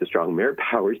have to use the strong mayor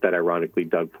powers that, ironically,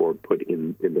 Doug Ford put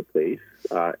into place,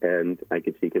 and I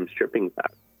could see him stripping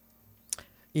that.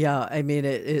 Yeah, I mean,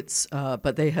 it's,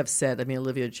 but they have said, I mean,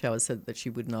 Olivia Chow has said that she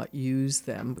would not use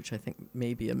them, which I think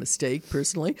may be a mistake,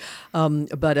 personally.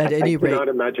 But at any rate... I cannot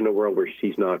imagine a world where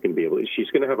she's not going to be able to. She's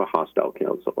going to have a hostile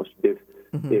council.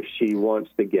 If she wants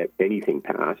to get anything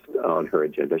passed on her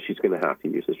agenda, she's going to have to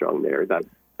use a strong mayor.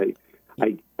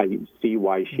 I see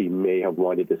why she may have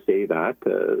wanted to say that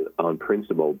on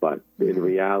principle, but in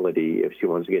reality, if she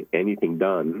wants to get anything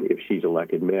done, if she's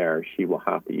elected mayor, she will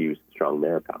have to use the strong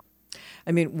mayor power.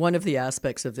 I mean, one of the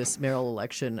aspects of this mayoral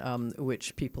election,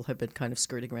 which people have been kind of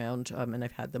skirting around, and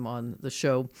I've had them on the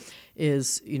show,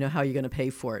 is, how you're going to pay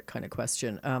for it kind of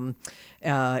question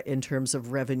in terms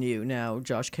of revenue. Now,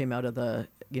 Josh came out of the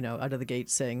gate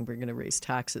saying we're going to raise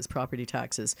taxes, property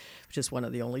taxes, which is one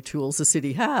of the only tools the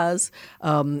city has.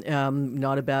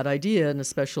 Not a bad idea, and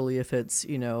especially if it's,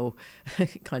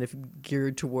 kind of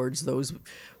geared towards those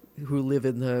who live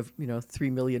in the 3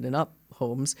 million and up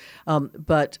homes,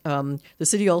 but the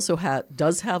city also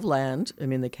does have land. I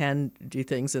mean, they can do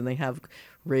things, and they have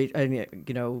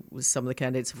some of the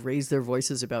candidates have raised their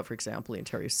voices about, for example, the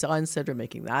Ontario Science Centre,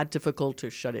 making that difficult to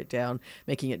shut it down,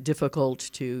 making it difficult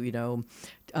to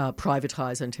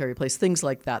privatize Ontario Place, things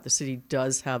like that. The city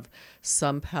does have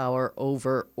some power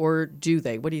over, or do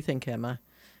they? What do you think, Emma?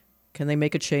 Can they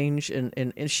make a change on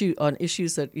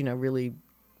issues that really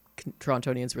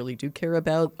Torontonians really do care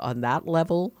about on that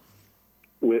level?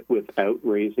 Without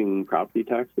raising property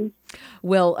taxes?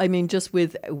 Well, I mean, just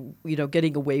with,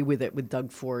 getting away with it with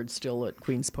Doug Ford still at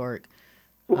Queen's Park.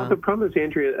 Well, the problem is,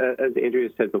 as Andrea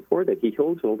said before, that he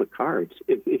holds all the cards.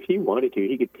 If he wanted to,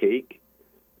 he could take,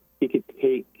 if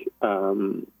he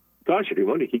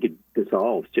wanted, he could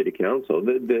dissolve city council.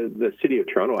 The City of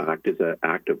Toronto Act is an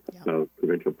act of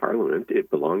provincial parliament. It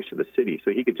belongs to the city.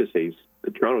 So he could just say,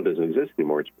 Toronto doesn't exist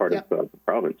anymore. It's part of the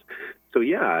province. So,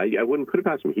 I wouldn't put it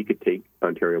past him. He could take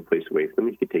Ontario Place away from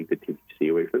him. He could take the TTC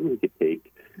away from him. He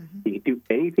could do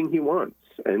anything he wants.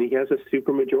 And he has a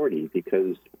super majority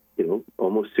because,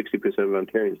 almost 60% of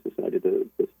Ontarians decided to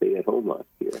stay at home last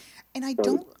year. And I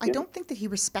don't think that he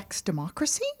respects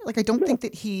democracy. Like, I don't think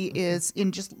that he is,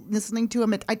 in just listening to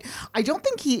him, I don't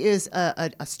think he is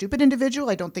a stupid individual.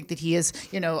 I don't think that he is,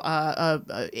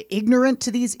 ignorant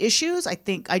to these issues.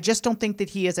 I just don't think that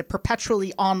he is a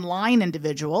perpetually online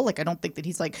individual. Like, I don't think that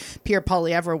he's like Pierre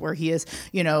Poilievre, where he is,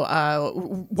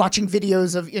 watching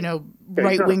videos of,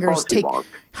 right-wingers take...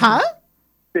 Huh?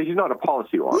 He's not a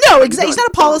policy wonk. No, exactly. He's not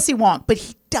a policy wonk, but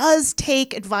he does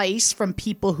take advice from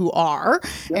people who are.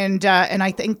 Yep. And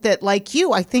I think that, like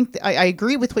you, I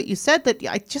agree with what you said, that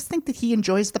I just think that he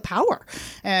enjoys the power.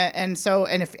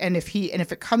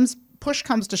 If push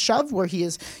comes to shove, where he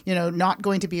is, not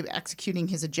going to be executing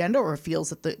his agenda, or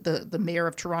feels that the mayor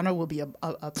of Toronto will be a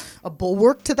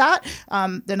bulwark to that,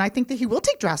 then I think that he will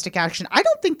take drastic action. I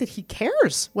don't think that he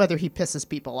cares whether he pisses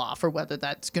people off or whether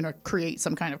that's going to create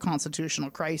some kind of constitutional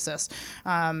crisis.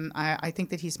 I think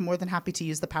that he's more than happy to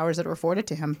use the powers that are afforded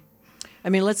to him. I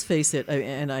mean, let's face it,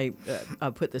 and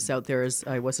I'll put this out there as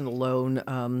I wasn't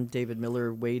alone. David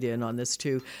Miller weighed in on this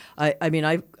too.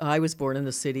 I was born in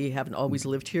the city, haven't always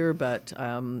lived here, but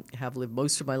have lived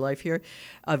most of my life here.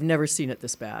 I've never seen it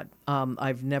this bad.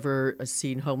 I've never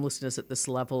seen homelessness at this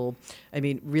level. I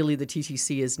mean, really, the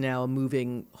TTC is now a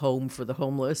moving home for the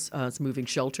homeless. It's a moving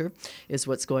shelter, is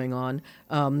what's going on.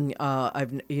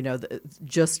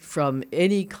 Just from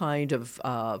any kind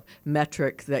of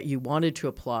metric that you wanted to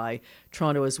apply,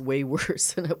 Toronto is way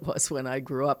worse than it was when I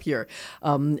grew up here.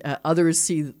 Others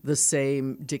see the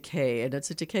same decay, and it's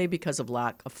a decay because of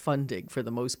lack of funding for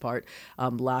the most part,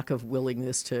 lack of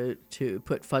willingness to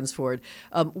put funds forward.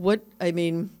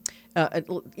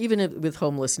 Even with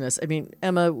homelessness, I mean,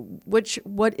 Emma,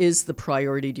 what is the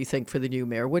priority, do you think, for the new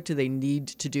mayor? What do they need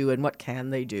to do, and what can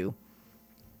they do?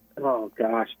 Oh,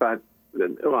 gosh,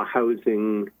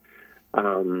 housing,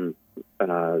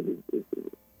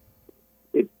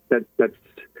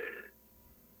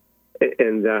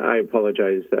 And I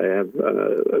apologize.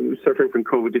 I'm suffering from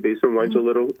COVID today, so mine's a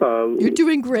little. You're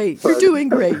doing great. You're doing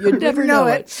great. You never know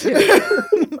it.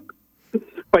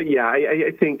 But yeah,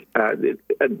 I think the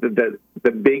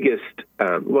biggest,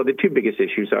 the two biggest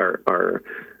issues are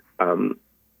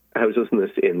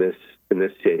houselessness in this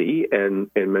city and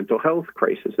mental health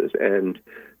crises, and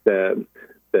the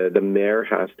mayor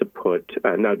has to put.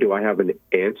 Now, do I have an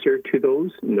answer to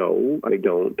those? No, I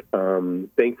don't.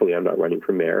 Thankfully, I'm not running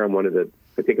for mayor. I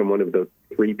think I'm one of the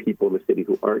 3 people in the city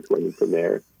who aren't running for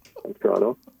mayor of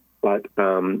Toronto. But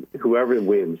whoever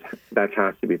wins, that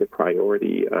has to be the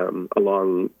priority,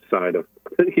 alongside of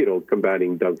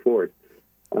combating Doug Ford.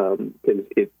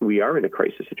 Because we are in a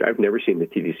crisis. I've never seen the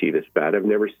TDC this bad. I've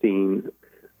never seen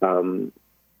the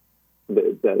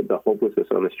hopelessness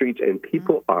on the streets, and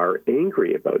people are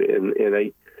angry about it. And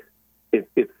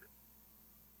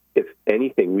if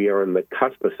anything, we are on the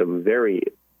cusp of some very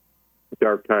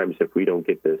dark times if we don't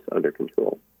get this under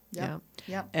control. Yeah.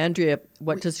 Andrea,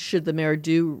 should the mayor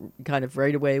do kind of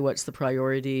right away? What's the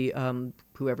priority?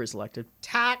 Whoever's elected.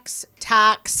 Tax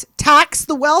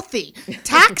the wealthy.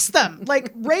 Tax them.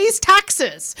 Like, raise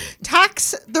taxes.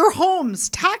 Tax their homes.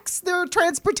 Tax their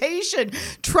transportation.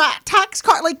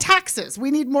 Taxes.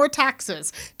 We need more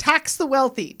taxes. Tax the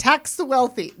wealthy.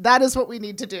 That is what we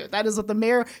need to do. That is what the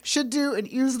mayor should do, and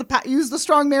use the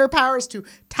strong mayor powers to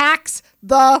tax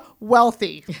the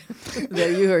wealthy.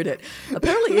 There, you heard it.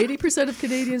 Apparently 80% of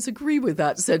Canadians agree with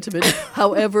that sentiment.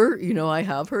 However, I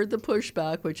have heard the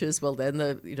pushback, which is, well, then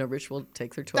the rich will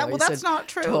take their toys. That's not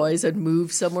true. Toys and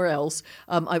move somewhere else.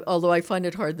 Although I find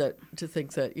it hard to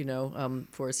think that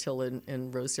Forest Hill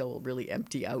and Rosedale will really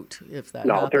empty out if that.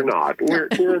 No, they're not. Where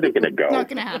are they going to go? Not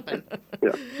going to happen.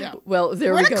 Yeah. Well,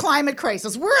 we're in a climate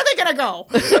crisis. Where are they going to go?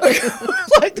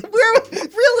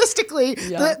 Realistically,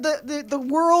 the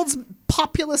world's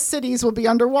populous cities will be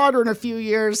underwater in a few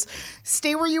years.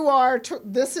 Stay where you are.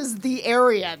 This is the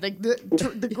area.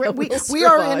 We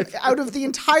are out of the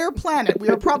entire planet. We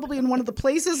are probably in one of the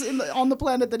places on the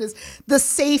planet that is the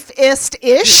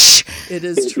safest-ish. It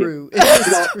is true.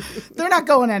 They're not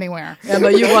going anywhere.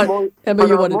 Emma, you want on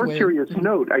a more serious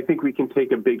note, I think we can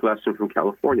take a big lesson from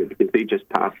California, because they just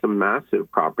passed some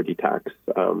massive property tax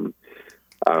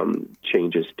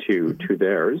changes to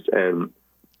theirs, and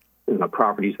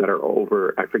properties that are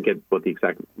over, I forget what the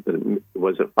exact,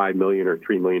 was it $5 million or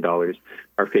 $3 million,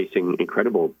 are facing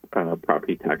incredible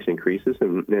property tax increases,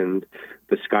 and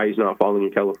the sky is not falling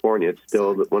in California. It's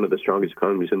still one of the strongest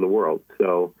economies in the world.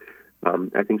 So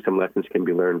I think some lessons can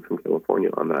be learned from California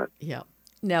on that. Yeah.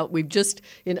 Now, we've just,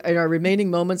 in our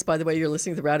remaining moments, by the way, you're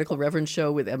listening to the Radical Reverend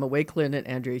Show with Emma Wakelin and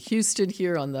Andrea Houston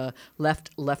here on the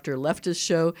Leftist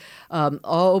Show.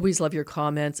 Always love your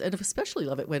comments, and especially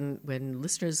love it when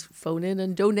listeners phone in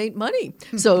and donate money.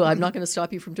 So I'm not going to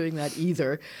stop you from doing that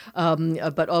either,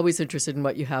 but always interested in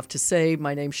what you have to say.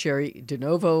 My name's Cheri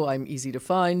DiNovo. I'm easy to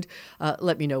find.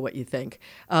 Let me know what you think.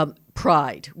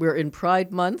 Pride. We're in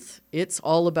Pride Month. It's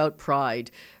all about pride.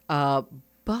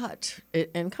 But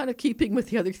and kind of keeping with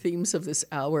the other themes of this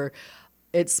hour,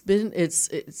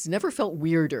 it's never felt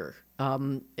weirder,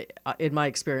 in my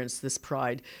experience, this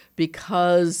Pride,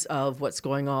 because of what's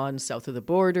going on south of the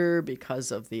border,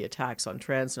 because of the attacks on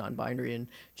trans, non-binary, and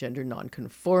gender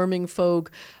non-conforming folk,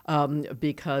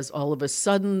 because all of a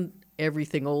sudden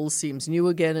everything old seems new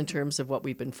again in terms of what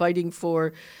we've been fighting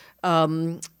for.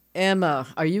 Emma,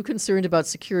 are you concerned about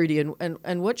security,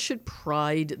 and what should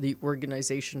Pride, the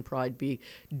organization Pride, be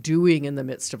doing in the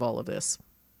midst of all of this?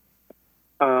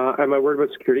 Am I worried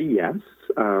about security? Yes.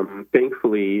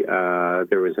 Thankfully,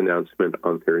 there was an announcement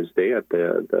on Thursday at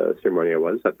the ceremony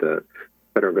that the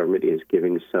federal government is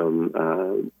giving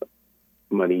some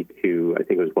money to, I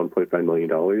think it was $1.5 million,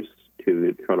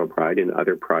 to Toronto Pride and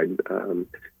other Pride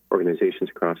organizations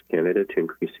across Canada to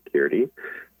increase security.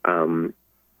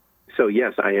 So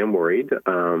yes, I am worried, but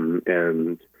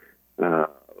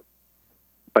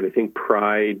I think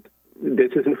Pride.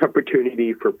 This is an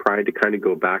opportunity for Pride to kind of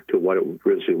go back to what it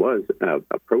originally was: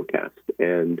 a protest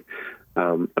and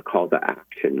a call to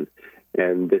action.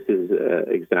 And this is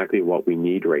exactly what we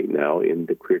need right now in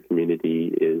the queer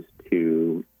community: is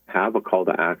to have a call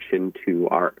to action to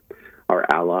our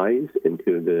allies and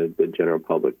to the general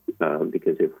public,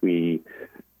 because if we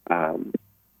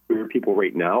queer people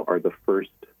right now are the first,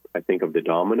 I think, of the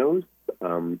dominoes,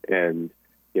 and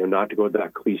not to go to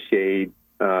that cliche,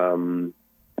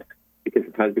 because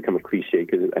it has become a cliche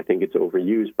because I think it's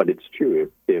overused, but it's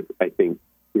true. If I think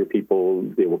queer people,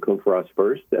 they will come for us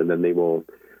first, and then they will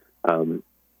come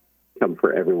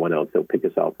for everyone else. They'll pick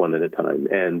us off one at a time.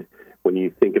 And when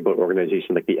you think about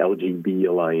organizations like the LGB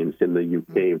Alliance in the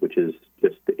UK, which is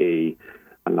just a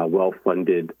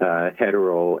well-funded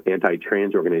hetero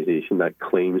anti-trans organization that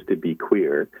claims to be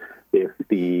queer. If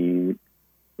the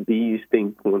B's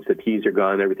think once the T's are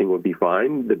gone, everything will be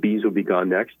fine, the B's will be gone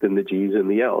next, and the G's and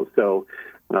the L's. So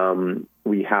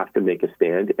we have to make a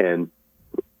stand, and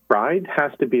Pride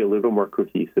has to be a little more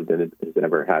cohesive than it has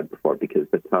ever had before, because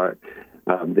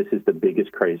this is the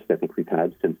biggest crisis I think we've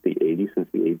had since the 80s, since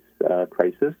the AIDS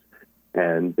crisis,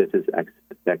 and this is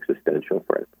existential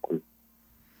for everyone.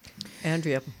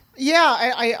 Andrea.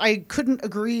 Yeah, I couldn't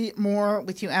agree more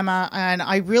with you, Emma, and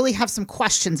I really have some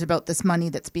questions about this money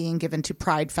that's being given to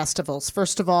Pride festivals.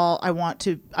 First of all, I want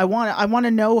to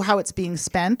know how it's being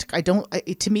spent.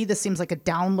 To me, this seems like a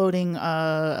downloading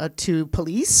to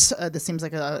police. This seems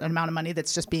like an amount of money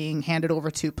that's just being handed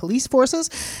over to police forces.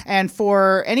 And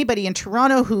for anybody in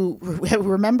Toronto who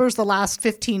remembers the last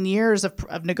 15 years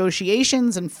of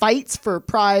negotiations and fights for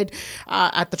Pride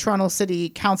at the Toronto City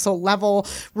Council level,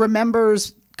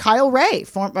 remembers Kyle Ray,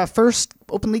 first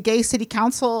openly gay city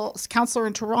councillor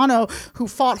in Toronto, who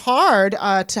fought hard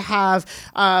to have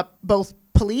both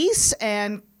police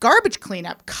and garbage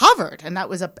cleanup covered, and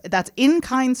that's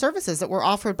in-kind services that were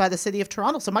offered by the city of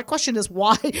Toronto. So my question is,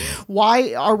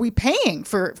 why are we paying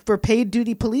for paid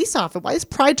duty police office? Why is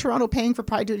Pride Toronto paying for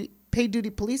paid duty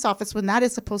police office when that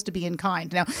is supposed to be in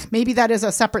kind? Now, maybe that is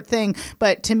a separate thing,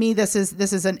 but to me, this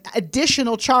is an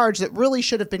additional charge that really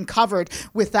should have been covered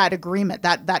with that agreement,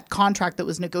 that contract that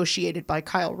was negotiated by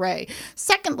Kyle Ray.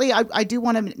 Secondly, I do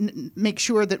want to make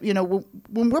sure that,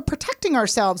 when we're protecting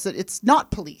ourselves, that it's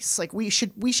not police. Like we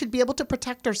should be able to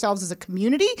protect ourselves as a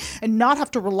community and not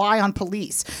have to rely on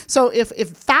police. So if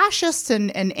fascists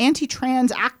and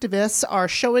anti-trans activists are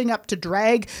showing up to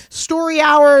drag story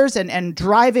hours and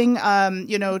driving riling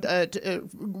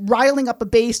up a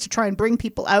base to try and bring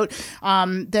people out,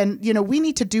 then, we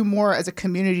need to do more as a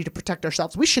community to protect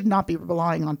ourselves. We should not be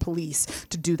relying on police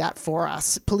to do that for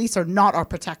us. Police are not our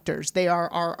protectors. They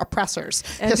are our oppressors,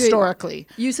 Andrea, historically.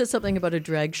 You said something about a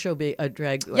drag show,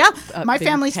 my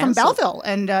family's from Belleville,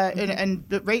 and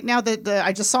right now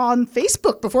I just saw on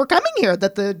Facebook before coming here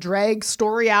that the drag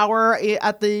story hour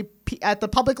at the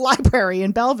public library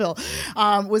in Belleville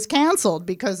was canceled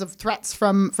because of threats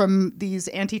from these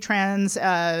anti-trans,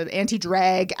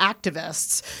 anti-drag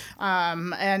activists,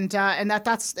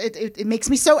 it makes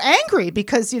me so angry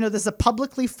because this is a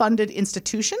publicly funded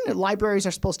institution. Libraries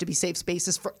are supposed to be safe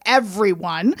spaces for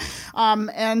everyone,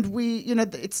 and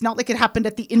it's not like it happened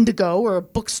at the Indigo or a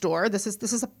bookstore. This is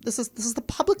the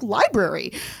public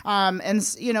library,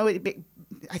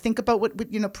 I think about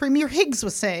what Premier Higgs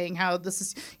was saying, how this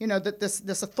is that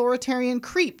this authoritarian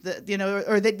creep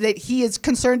that he is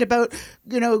concerned about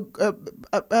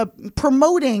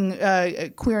promoting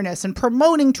queerness and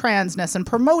promoting transness and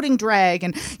promoting drag,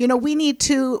 and we need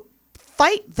to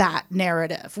fight that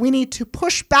narrative. We need to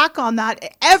push back on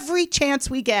that every chance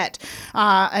we get.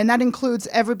 And that includes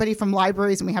everybody from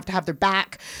libraries, and we have to have their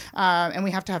back, and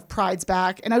we have to have Pride's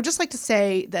back. And I would just like to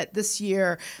say that this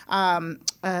year,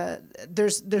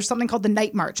 there's something called the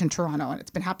Night March in Toronto, and it's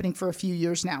been happening for a few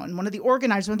years now. And one of the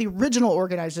original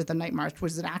organizers of the Night March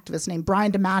was an activist named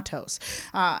Brian DeMattos.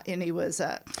 And he was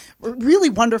a really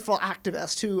wonderful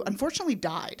activist who unfortunately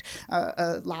died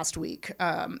last week.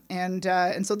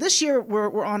 And so this year,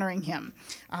 we're honoring him,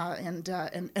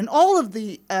 and all of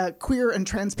the queer and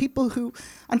trans people who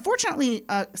unfortunately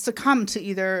succumb to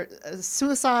either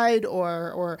suicide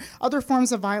or other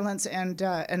forms of violence, and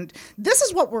this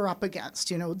is what we're up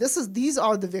against. These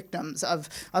are the victims of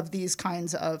these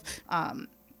kinds of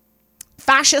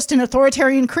fascist and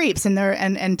authoritarian creeps, and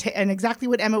exactly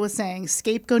what Emma was saying,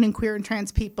 scapegoating queer and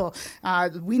trans people.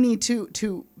 We need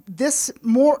to this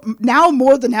more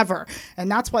than ever, and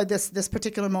that's why this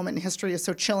particular moment in history is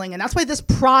so chilling, and that's why this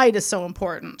Pride is so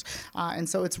important. And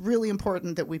so it's really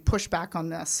important that we push back on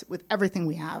this with everything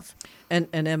we have. And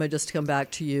Emma, just to come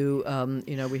back to you,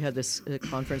 we had this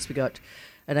conference we got.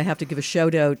 And I have to give a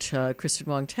shout out Kristen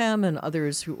Wong Tam and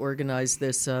others who organized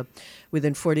this.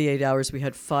 Within 48 hours, we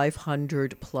had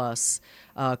 500 plus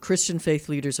Christian faith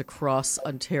leaders across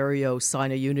Ontario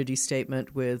sign a unity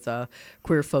statement with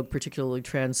queer folk, particularly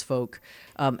trans folk,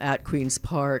 at Queen's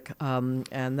Park.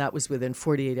 And that was within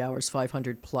 48 hours,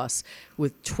 500 plus,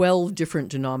 with 12 different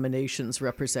denominations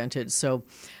represented. So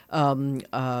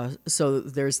So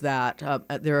there's that.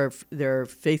 There are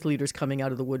faith leaders coming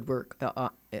out of the woodwork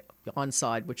on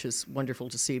side, which is wonderful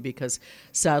to see, because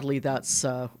sadly that's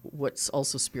what's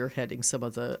also spearheading some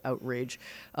of the outrage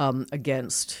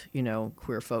against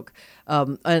queer folk,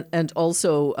 and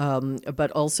also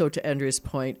but also to Andrea's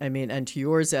point, I mean, and to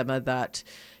yours, Emma, that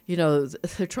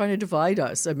they're trying to divide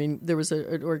us. I mean, there was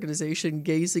an organization,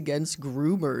 Gays Against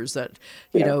Groomers, that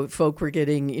folk were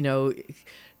getting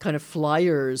kind of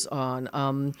flyers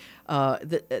on.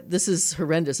 This is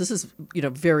horrendous. This is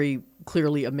very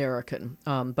clearly American,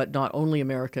 but not only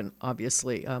American,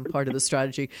 obviously, part of the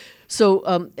strategy.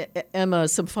 So, Emma,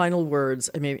 some final words.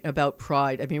 I mean, about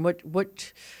Pride. I mean,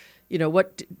 what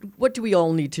do we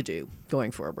all need to do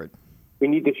going forward? We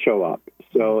need to show up.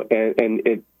 So, and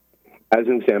it, as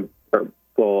an example,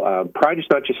 Pride is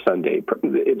not just Sunday.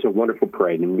 It's a wonderful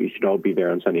parade, and we should all be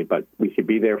there on Sunday, but we should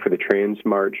be there for the trans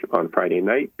march on Friday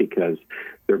night, because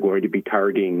they're going to be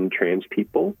targeting trans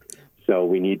people. So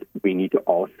we need to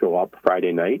all show up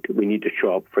Friday night. We need to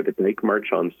show up for the Dyke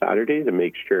March on Saturday to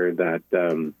make sure that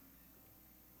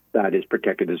that is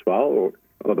protected as well.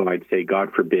 Although I'd say,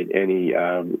 God forbid, any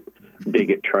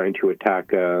bigot trying to attack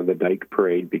the Dyke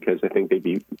Parade, because I think they'd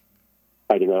be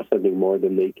fighting off something more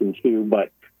than they can chew.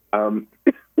 But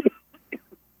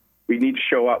we need to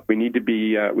show up. We need to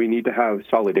be. We need to have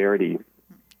solidarity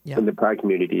in the Pride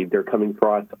community. They're coming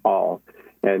for us all.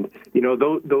 And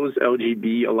those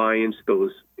LGBT Alliance,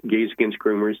 those Gays Against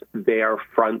Groomers, they are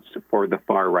fronts for the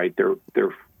far right.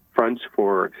 They're fronts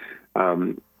for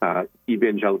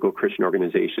evangelical Christian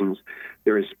organizations.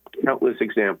 There's countless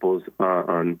examples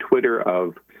on Twitter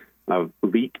of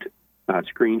leaked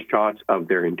screenshots of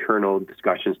their internal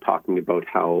discussions talking about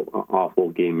how awful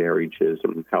gay marriage is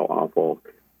and how awful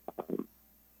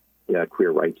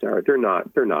queer rights are. They're not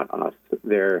us.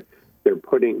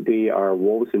 They are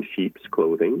wolves in sheep's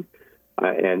clothing,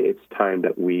 and it's time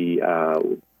that we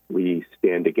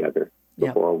stand together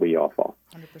before we all fall.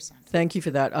 100%. Thank you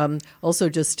for that. Also,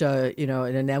 just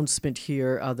an announcement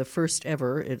here. The first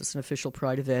ever, it's an official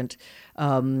Pride event,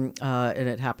 and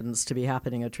it happens to be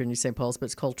happening at Trinity St. Paul's, but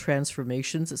it's called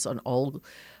Transformations. It's on all.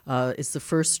 It's the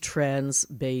first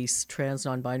trans-based, trans,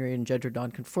 non-binary, and gender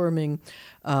non-conforming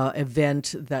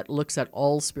event that looks at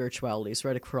all spiritualities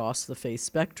right across the faith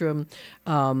spectrum.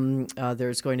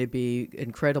 There's going to be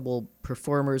incredible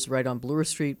performers right on Bloor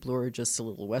Street, Bloor just a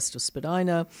little west of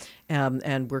Spadina,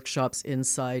 and workshops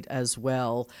inside as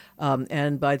well.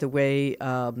 And by the way,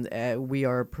 we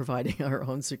are providing our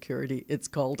own security. It's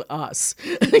called us.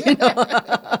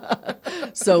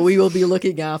 So we will be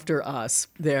looking after us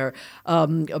there.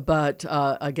 But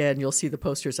again, you'll see the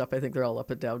posters up. I think they're all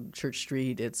up and down Church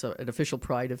Street. It's an official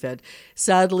Pride event.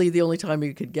 Sadly, the only time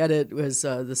you could get it was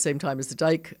the same time as the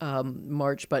Dyke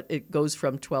March, but it goes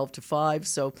from 12 to 5.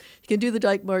 So you can do the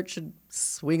Dyke March and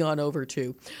swing on over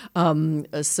too.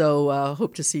 So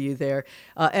hope to see you there.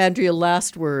 Andrea,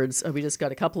 last words. We just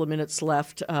got a couple of minutes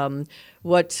left.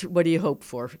 What do you hope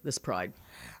for this Pride?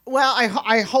 Well,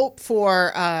 I hope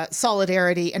for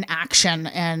solidarity and action,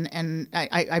 and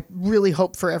I really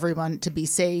hope for everyone to be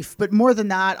safe. But more than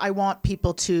that, I want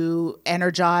people to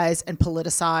energize and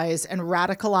politicize and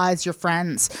radicalize your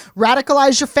friends,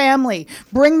 radicalize your family,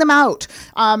 bring them out,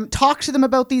 talk to them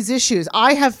about these issues.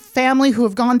 I have family who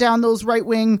have gone down those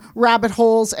right-wing rabbit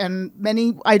holes, and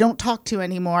many I don't talk to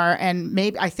anymore. And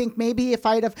I think maybe if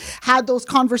I'd have had those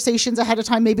conversations ahead of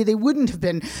time, maybe they wouldn't have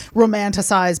been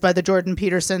romanticized by the Jordan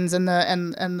Petersons and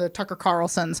the Tucker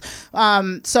Carlsons.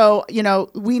 So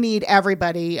we need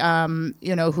everybody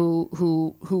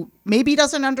who maybe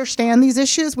doesn't understand these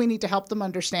issues. We need to help them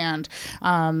understand,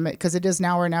 because it is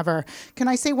now or never. Can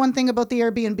I say one thing about the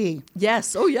Airbnb?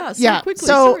 Yes. Oh, yes. Yeah. Quickly,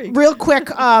 so sorry. Real quick,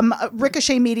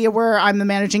 Ricochet Media, where I'm the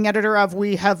managing editor of,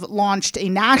 we have launched a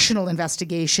national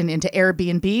investigation into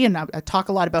Airbnb, and I talk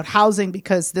a lot about housing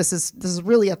because this is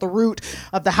really at the root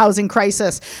of the housing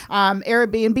crisis.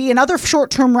 Airbnb and other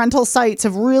short-term rental sites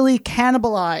have really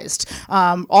cannibalized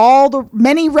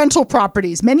many rental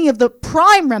properties, many of the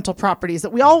prime rental properties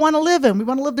that we all want to live in. We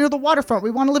want to live near the waterfront.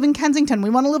 We want to live in Kensington. We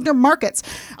want to live near markets.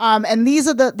 And these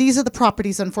are the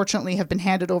properties, unfortunately, have been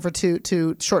handed over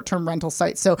to short-term rental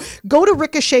sites. So go to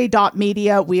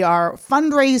ricochet.media. We are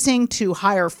fundraising to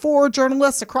hire 4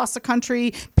 journalists across the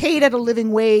country, paid at a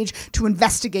living wage, to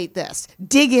investigate this,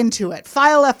 dig into it,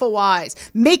 file FOIs,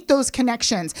 make those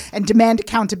connections, and demand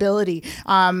accountability.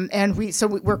 And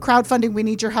we're crowdfunding. We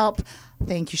need your help.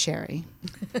 Thank you, Cheri.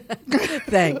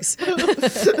 Thanks.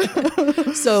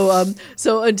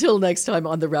 So until next time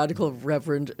on the Radical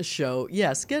Reverend show,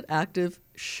 yes, get active,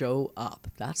 show up.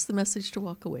 That's the message to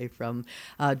walk away from.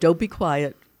 Don't be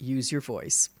quiet. Use your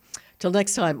voice. Till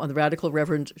next time on the Radical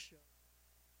Reverend Show.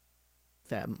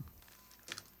 Them.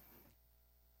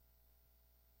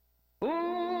 Ooh,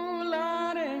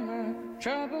 Lord, ain't my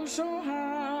trouble so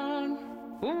hard.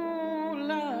 Ooh,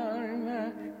 Lord, ain't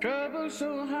my trouble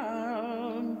so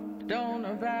hard. Don't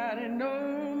nobody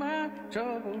know my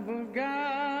trouble but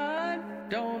God.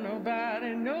 Don't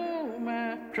nobody know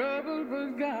my trouble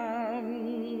but God.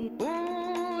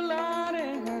 Ooh, Lord,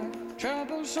 ain't my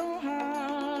trouble so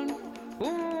hard.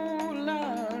 Ooh,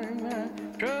 Lord, ain't my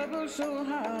trouble so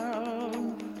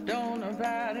hard. Don't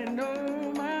nobody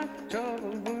know my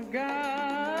trouble but God.